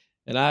bidding.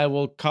 And I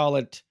will call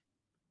it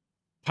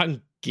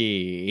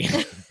Monkey.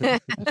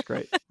 That's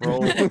great.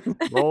 Roll.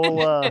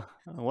 I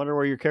wonder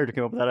where your character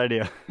came up with that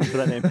idea for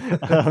that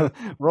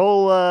name.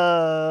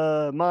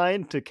 Roll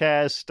mine to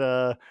cast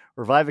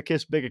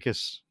Revivicus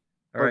Bigicus.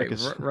 All right,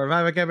 Verticus.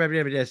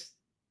 Revivicus.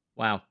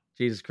 Wow,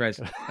 Jesus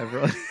Christ!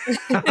 I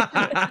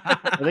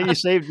think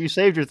you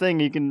saved your thing.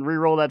 You can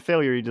re-roll that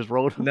failure you just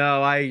rolled.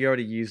 No, I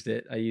already used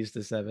it. I used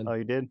the 7. Oh,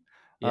 you did.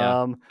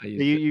 Yeah, I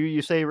used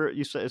it.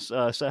 You say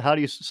so how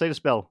do you say the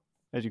spell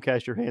as you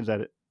cast your hands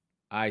at it?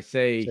 I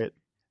say, Say it.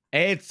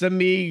 "It's a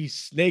me,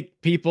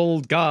 snake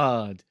people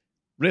god.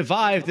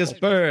 Revive this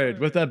bird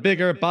with a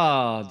bigger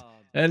bod,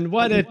 and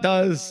when it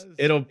does,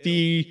 it'll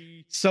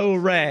be so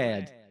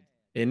rad.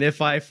 And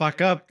if I fuck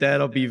up,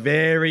 that'll be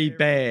very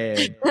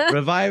bad.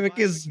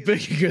 Revivicus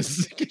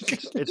Bigicus."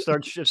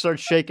 It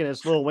starts shaking.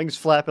 Its little wings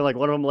flapping. Like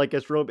one of them, like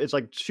it's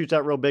like shoots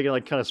out real big and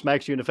like kind of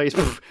smacks you in the face.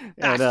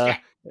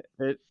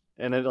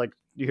 And then like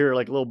you hear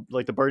like little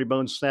like the birdie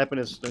bones snapping.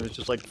 And it's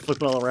just like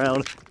flipping all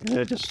around, and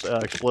it just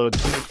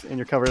explodes, and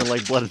you're covered in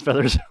like blood and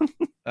feathers.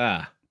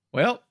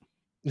 Well,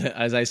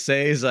 as I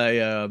say, as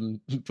I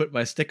put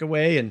my stick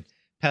away and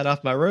pat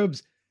off my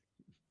robes,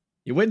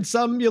 you win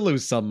some, you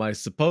lose some, I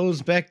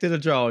suppose. Back to the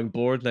drawing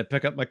board, and I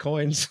pick up my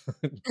coins,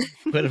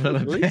 put them in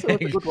At my least it was a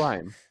bag, good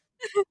rhyme.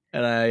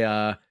 and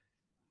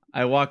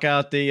I walk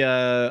out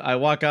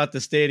the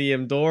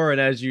stadium door.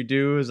 And as you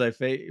do, as I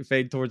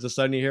fade towards the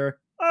sun, you hear,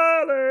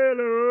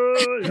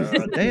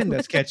 "Hallelujah!" Damn,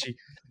 that's catchy.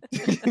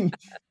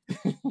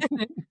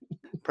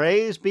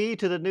 Praise be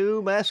to the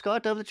new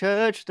mascot of the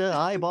church, the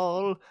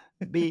eyeball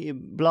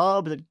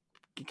blob that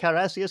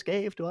Carasius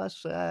gave to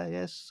us.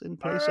 Yes, in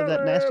place of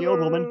that nasty old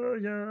woman.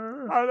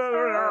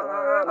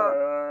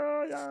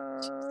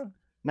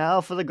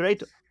 Now for the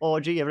great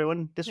orgy,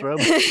 everyone.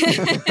 Disrobe.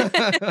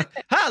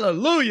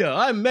 Hallelujah!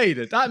 I made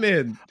it. I'm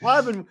in.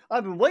 I've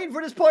been waiting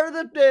for this part of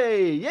the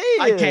day. Yeah.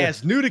 I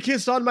cast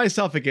nudicus on my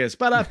esophagus.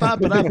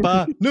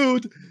 Ba-da-ba-ba-da-ba.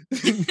 Nude.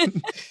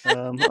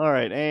 All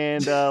right,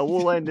 and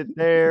we'll end it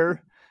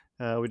there.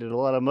 We did a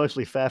lot of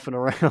mostly faffing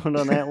around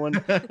on that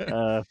one.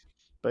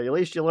 But at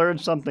least you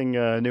learned something new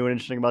and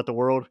interesting about the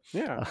world.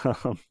 Yeah.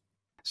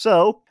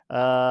 So,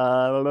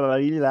 Yeah.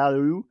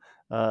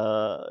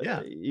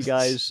 you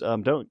guys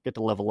don't get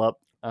to level up,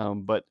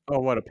 but Oh,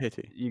 what a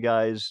pity. you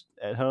guys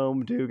at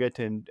home do get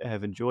to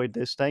have enjoyed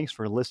this. Thanks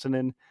for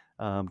listening.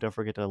 Don't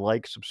forget to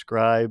like,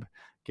 subscribe,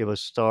 give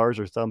us stars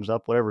or thumbs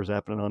up, whatever's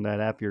happening on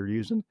that app you're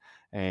using.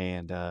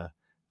 And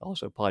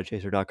also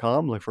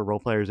podchaser.com. Look for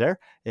role players there.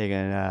 You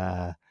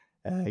can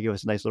give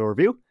us a nice little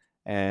review,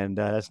 and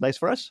that's nice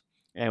for us.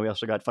 And we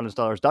also got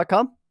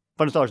funandstallers.com,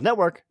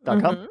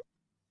 funandstallarsnetwork.com,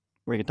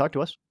 where you can talk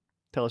to us,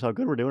 tell us how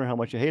good we're doing or how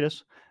much you hate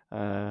us.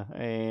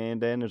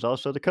 And then there's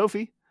also the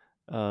Ko-fi,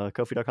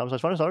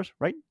 Ko-fi.com/funandstallers,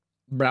 right?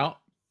 Bro.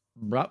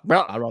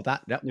 I wrote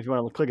that. Yep. If you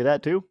want to click at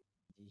that too.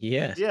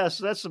 Yes. Yeah,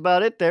 so that's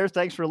about it there.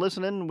 Thanks for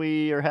listening.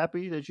 We are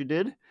happy that you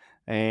did.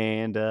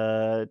 And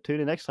tune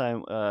in next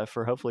time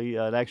for hopefully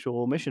an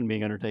actual mission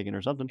being undertaken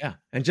or something. Yeah.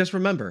 And just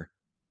remember,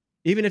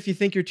 even if you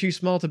think you're too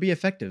small to be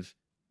effective,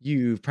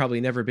 you've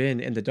probably never been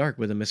in the dark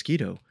with a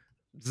mosquito.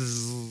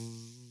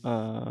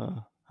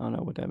 I don't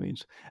know what that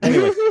means.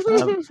 Anyway,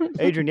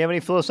 Adrian, do you have any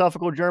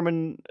philosophical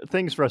German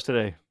things for us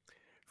today?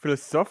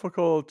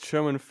 Philosophical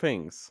German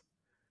things.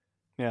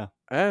 Yeah.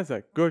 That's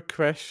a good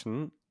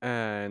question.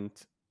 And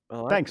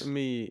let Thanks.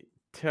 me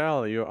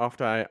tell you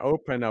after I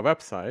open our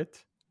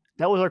website.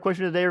 That was our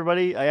question today,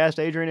 everybody. I asked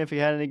Adrian if he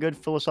had any good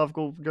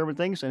philosophical German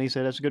things, and he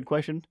said that's a good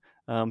question.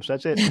 So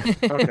that's it.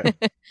 Okay.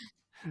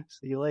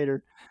 See you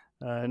later.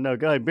 No,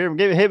 go ahead.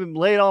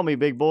 Lay it on me,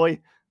 big boy.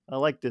 I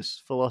like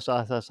this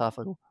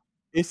philosophical.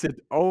 Is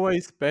it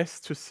always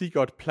best to seek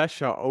out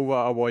pleasure over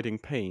avoiding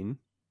pain?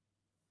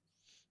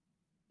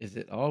 Is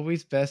it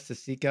always best to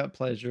seek out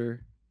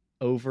pleasure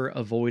over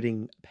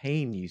avoiding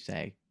pain, you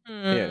say?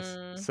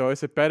 Yes. So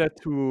is it better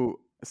to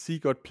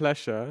seek out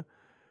pleasure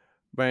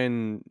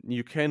when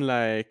you can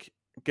like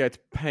get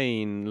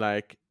pain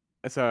like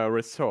as a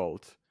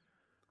result?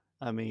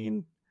 I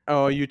mean,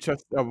 Or you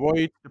just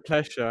avoid the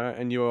pleasure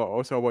and you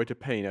also avoid the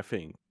pain, I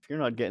think. if you're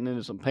not getting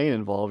into some pain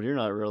involved, you're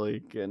not really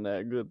getting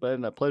that good,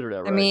 that pleasure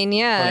that right. I mean,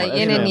 yeah, Come on,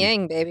 yin that's and him.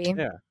 yang, baby.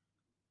 Yeah.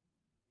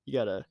 You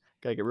gotta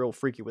get real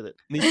freaky with it.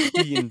 Needs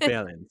to be in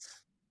balance.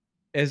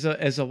 As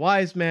a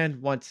wise man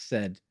once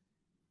said,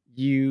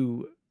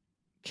 you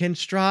can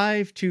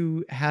strive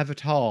to have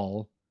it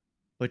all,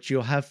 but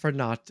you'll have for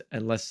naught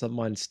unless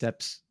someone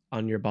steps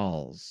on your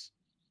balls.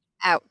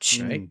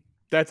 Ouch. Right?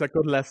 That's a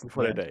good lesson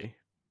for the Yeah. day.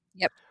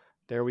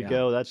 There we Yeah.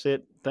 go. That's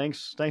it.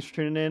 Thanks for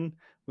tuning in.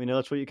 We know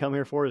that's what you come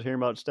here for, is hearing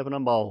about stepping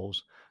on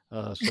balls.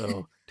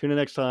 So tune in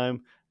next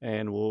time,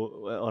 and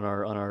we'll on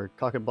our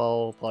cock and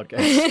ball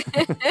podcast.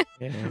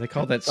 Yeah, they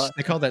call that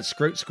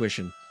scrote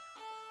squishing.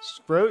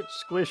 Sprout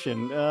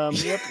squishing.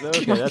 Yep.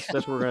 Okay,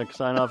 that's where we're gonna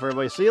sign off.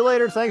 Everybody, see you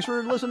later. Thanks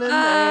for listening,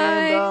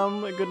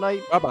 and good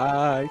night.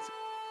 Bye-bye.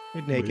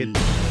 Get naked.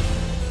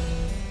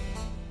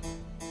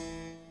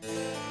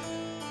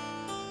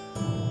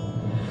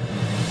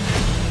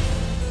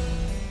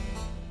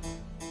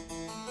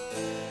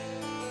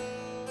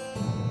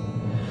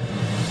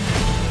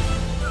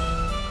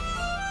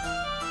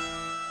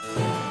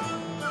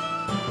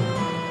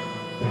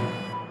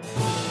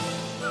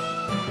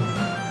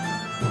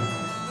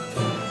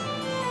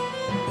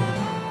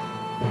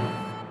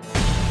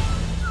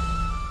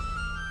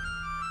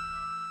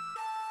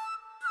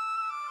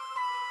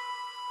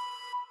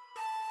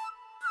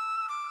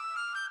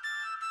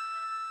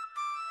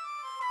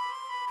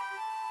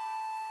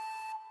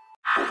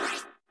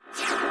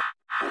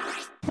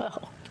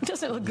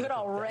 Doesn't it look good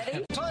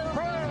already?